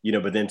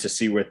 but then to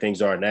see where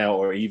things are now,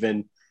 or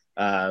even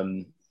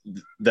the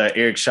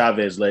Eric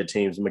Chavez led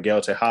teams,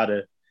 Miguel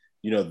Tejada,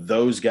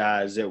 those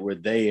guys that were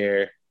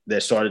there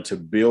that started to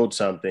build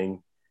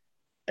something.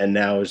 And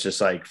now it's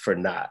just like for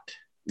naught,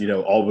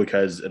 all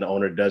because an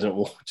owner doesn't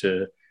want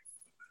to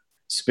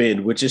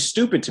spend, which is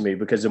stupid to me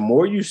because the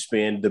more you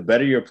spend, the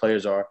better your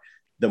players are,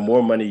 the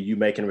more money you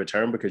make in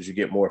return because you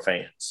get more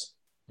fans.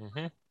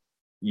 Mm-hmm.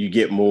 You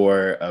get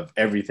more of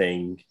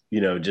everything,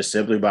 just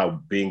simply by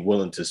being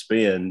willing to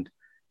spend,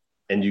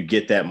 and you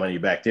get that money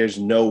back. There's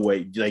no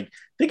way,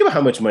 think about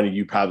how much money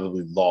you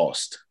probably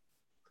lost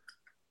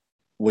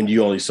when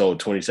you only sold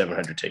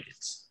 2,700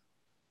 tickets.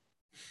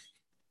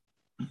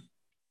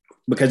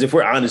 Because if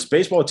we're honest,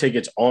 baseball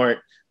tickets aren't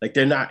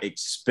they're not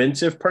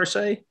expensive per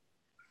se.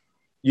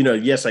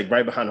 Yes,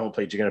 right behind home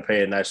plate, you're going to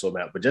pay a nice little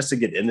amount, but just to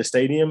get in the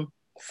stadium,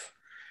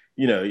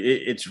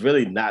 it's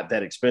really not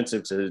that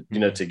expensive to,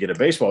 to get a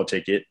baseball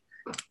ticket,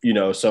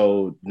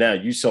 so now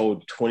you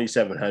sold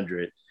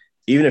 2,700,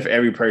 even if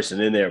every person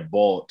in there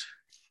bought,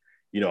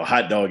 a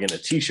hot dog and a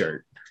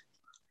t-shirt,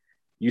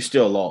 you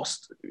still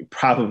lost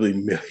probably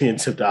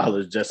millions of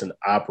dollars just in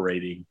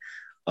operating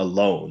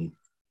alone.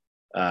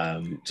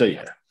 So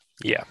yeah.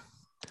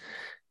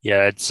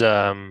 Yeah, it's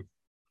not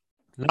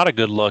a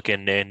good look,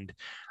 and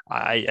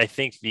I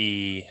think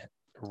the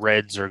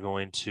Reds are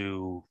going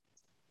to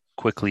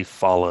quickly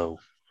follow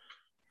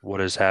what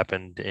has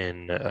happened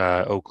in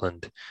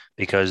Oakland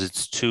because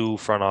it's two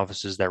front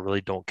offices that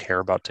really don't care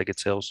about ticket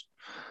sales.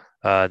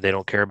 They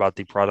don't care about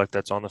the product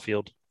that's on the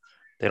field.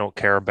 They don't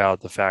care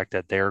about the fact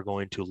that they're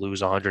going to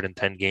lose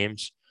 110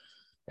 games,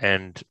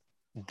 and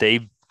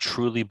they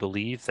truly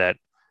believe that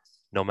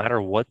no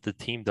matter what the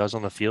team does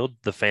on the field,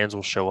 the fans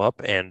will show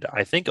up. And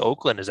I think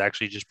Oakland is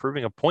actually just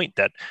proving a point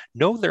that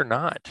no, they're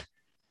not.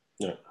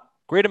 Yeah.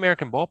 Great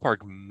American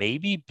Ballpark,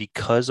 maybe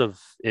because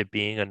of it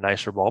being a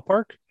nicer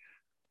ballpark,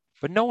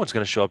 but no one's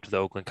going to show up to the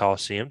Oakland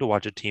Coliseum to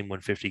watch a team win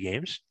 50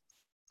 games.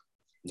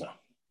 No.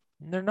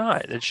 They're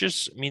not. It's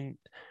just,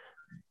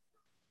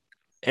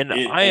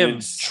 I am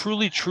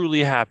truly, truly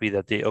happy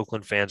that the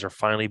Oakland fans are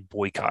finally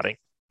boycotting.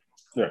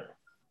 Yeah.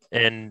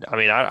 And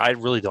I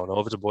really don't know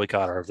if it's a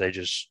boycott or if they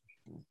just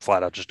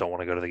flat out just don't want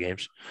to go to the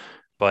games.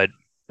 But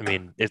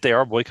if they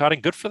are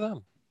boycotting, good for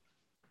them.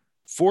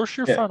 Force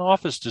your front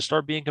office to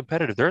start being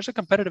competitive. There's a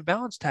competitive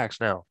balance tax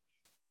now.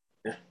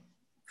 Yeah.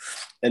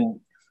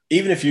 And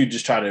even if you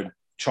just try to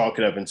chalk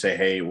it up and say,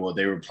 hey, well,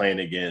 they were playing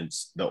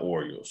against the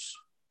Orioles.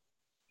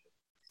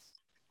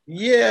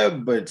 Yeah,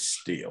 but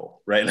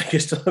still, right?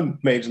 It's still a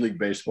Major League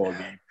Baseball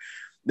game.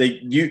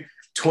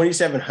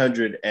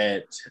 2,700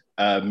 at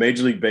a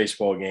Major League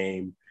Baseball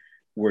game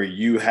where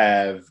you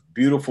have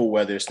beautiful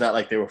weather. It's not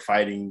like they were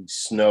fighting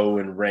snow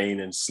and rain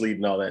and sleet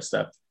and all that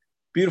stuff.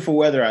 Beautiful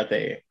weather out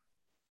there.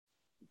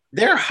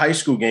 There are high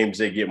school games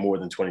that get more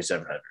than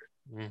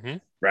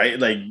 2,700, right?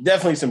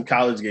 Definitely some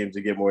college games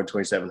that get more than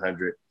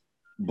 2,700.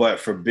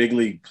 But for big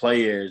league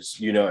players,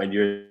 and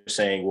you're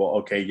saying, well,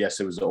 okay, yes,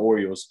 it was the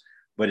Orioles,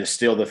 but it's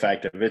still the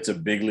fact that if it's a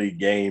big league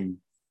game,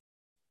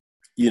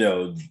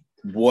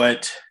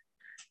 what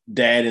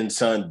dad and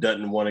son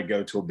doesn't want to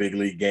go to a big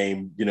league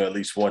game, at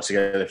least once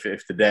together,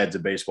 if the dad's a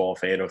baseball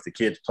fan or if the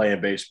kid's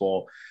playing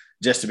baseball,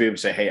 just to be able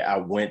to say, hey, I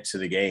went to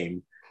the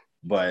game.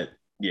 But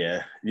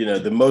yeah,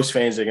 the most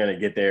fans that are going to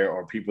get there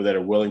are people that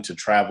are willing to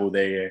travel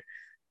there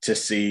to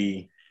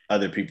see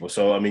other people.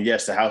 So,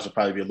 yes, the house will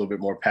probably be a little bit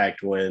more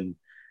packed when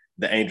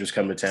the Angels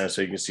come to town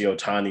so you can see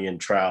Ohtani and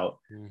Trout,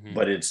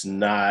 but it's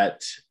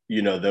not,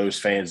 those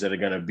fans that are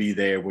going to be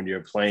there when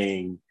you're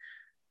playing,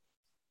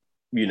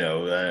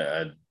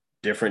 a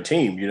different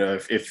team.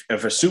 If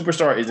a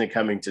superstar isn't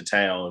coming to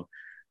town,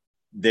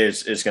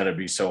 it's going to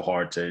be so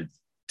hard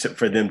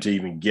for them to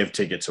even give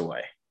tickets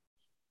away.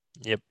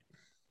 Yep.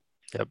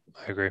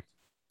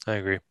 I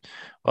agree.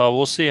 Well,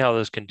 we'll see how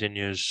this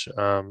continues.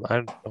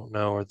 I don't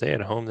know. Are they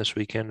at home this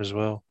weekend as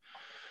well?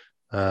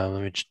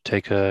 Let me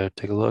take a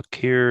look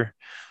here.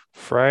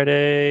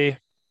 Friday,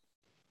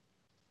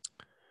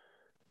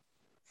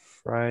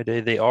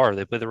 they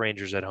play the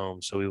Rangers at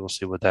home, so we will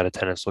see what that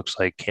attendance looks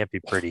like. Can't be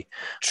pretty.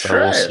 But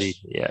we'll see.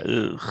 Yeah,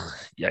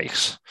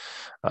 yikes.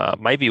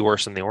 Might be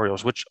worse than the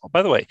Orioles, which,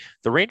 by the way,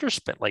 the Rangers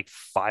spent like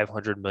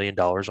 $500 million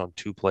on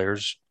two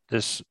players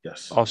this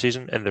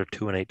offseason, and they're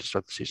 2-8 to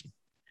start the season.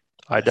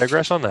 I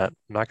digress on that.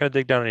 I'm not going to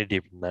dig down any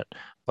deeper than that,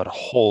 but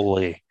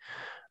holy.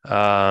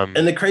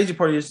 And the crazy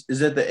part is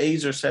that the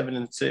A's are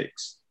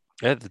 7-6.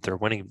 Yeah, they're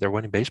winning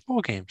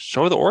baseball games.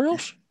 So are the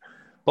Orioles.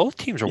 Both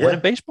teams are Yeah.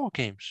 winning baseball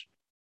games.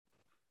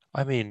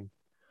 I mean,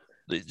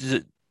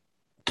 the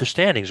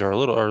standings are a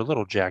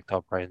little jacked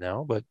up right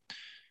now, but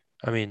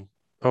I mean,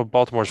 oh,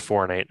 Baltimore's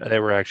 4-8. They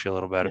were actually a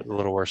little better, a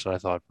little worse than I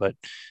thought. But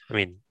I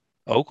mean,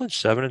 Oakland's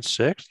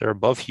 7-6. They're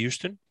above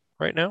Houston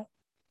right now.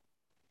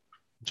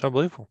 It's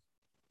unbelievable.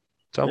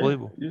 It's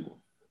unbelievable. Yeah.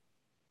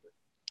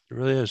 It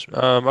really is.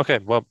 Okay,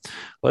 well,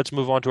 let's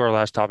move on to our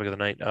last topic of the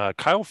night.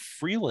 Kyle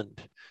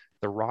Freeland,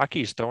 the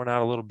Rockies throwing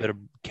out a little bit of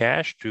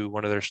cash to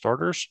one of their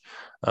starters.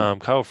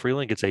 Kyle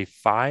Freeland gets a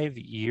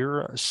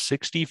 5-year,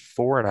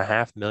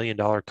 $64.5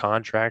 million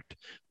contract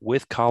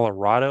with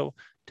Colorado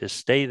to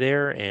stay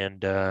there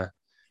and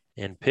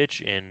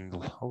pitch in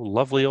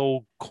lovely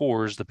old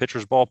Coors, the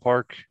pitcher's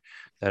ballpark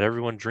that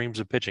everyone dreams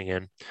of pitching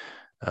in.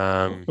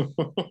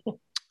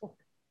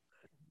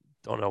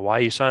 Don't know why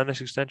you signed this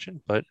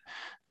extension, but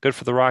good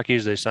for the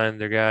Rockies. They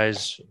signed their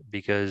guys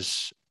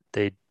because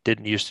they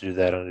didn't used to do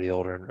that under the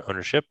older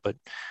ownership. But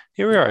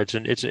here we are.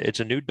 It's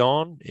a new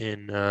dawn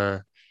in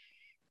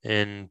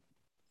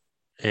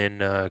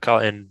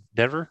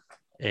Denver,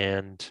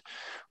 and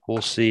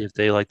we'll see if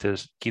they like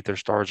to keep their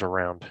stars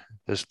around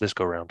this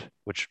go round,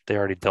 which they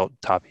already dealt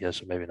Tapia,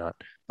 so maybe not.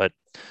 But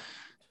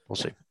we'll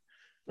see.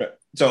 Right.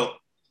 So,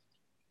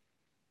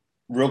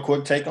 real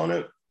quick take on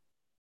it.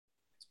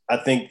 I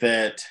think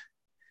that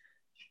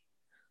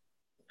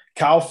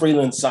Kyle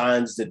Freeland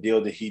signs the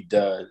deal that he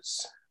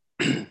does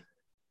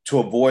to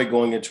avoid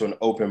going into an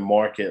open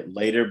market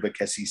later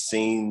because he's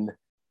seen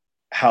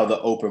how the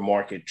open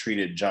market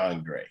treated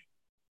John Gray.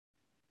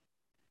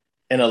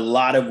 In a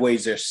lot of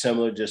ways, they're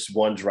similar, just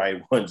one's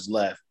right, one's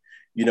left,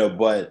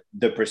 but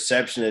the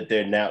perception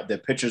that the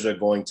pitchers are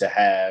going to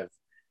have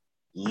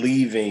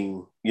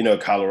leaving,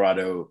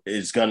 Colorado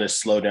is going to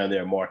slow down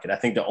their market. I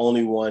think the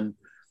only one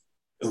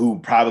who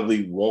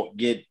probably won't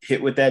get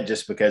hit with that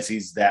just because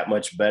he's that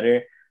much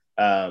better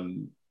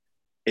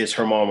is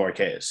German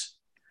Marquez.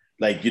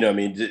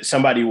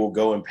 Somebody will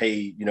go and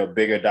pay,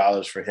 bigger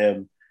dollars for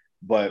him.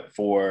 But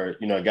for,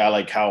 a guy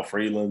like Kyle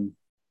Freeland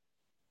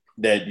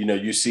that,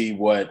 you see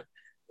what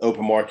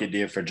open market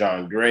did for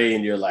John Gray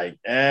and you're like,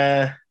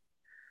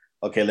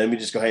 okay, let me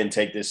just go ahead and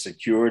take this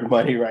secured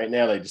money right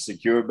now, like the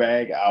secured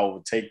bag. I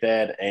will take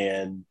that.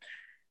 And,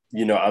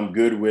 I'm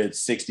good with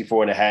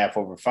 64.5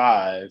 over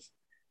 5,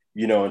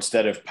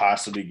 instead of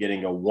possibly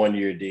getting a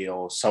 1-year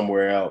deal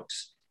somewhere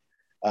else.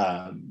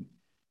 I'll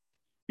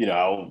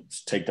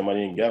take the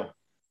money and go.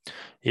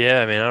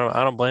 Yeah, I mean,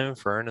 I don't blame him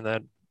for earning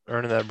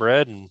that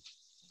bread and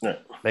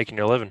making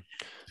your living.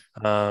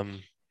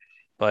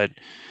 But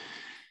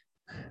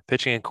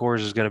pitching in Coors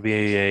is going to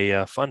be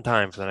a fun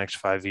time for the next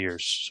 5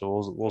 years.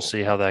 So we'll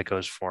see how that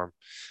goes for him.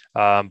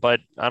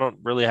 But I don't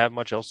really have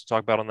much else to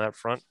talk about on that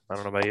front. I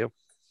don't know about you.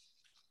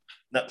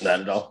 No, not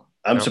at all.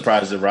 I'm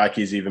surprised the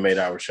Rockies even made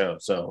our show.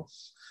 So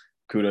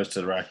kudos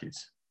to the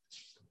Rockies.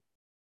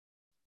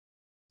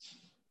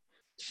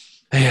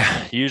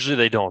 Yeah, usually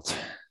they don't.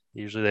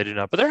 Usually they do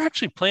not. But they're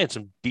actually playing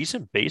some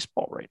decent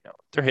baseball right now.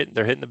 They're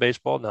hitting the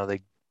baseball. Now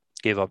they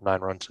gave up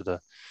 9 runs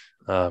to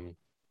the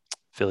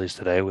Phillies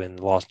today and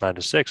lost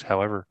 9-6.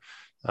 However,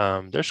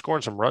 they're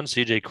scoring some runs.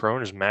 CJ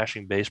Cron is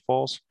mashing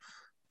baseballs.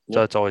 So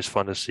that's always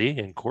fun to see.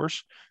 And of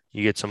course,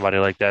 you get somebody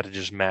like that to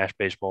just mash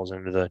baseballs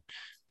into the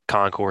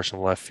concourse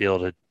and left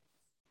field. It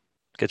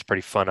gets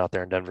pretty fun out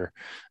there in Denver.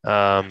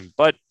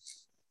 But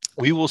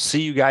we will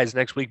see you guys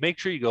next week. Make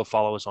sure you go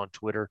follow us on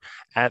Twitter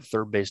at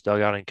Third Base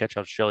Dugout and catch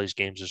out Shelly's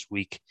games this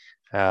week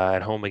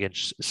at home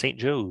against St.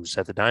 Joe's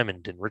at the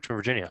Diamond in Richmond,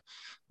 Virginia.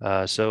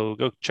 So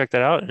go check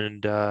that out.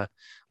 And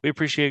we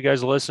appreciate you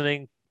guys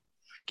listening.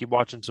 Keep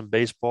watching some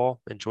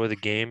baseball. Enjoy the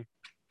game.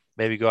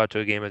 Maybe go out to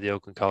a game at the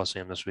Oakland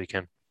Coliseum this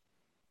weekend.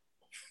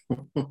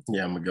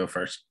 Yeah, I'm going to go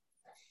first.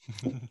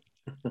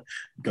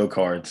 Go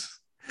Cards.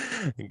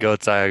 Go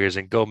Tigers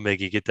and go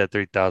Miggy. Get that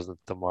 3,000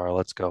 tomorrow.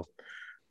 Let's go.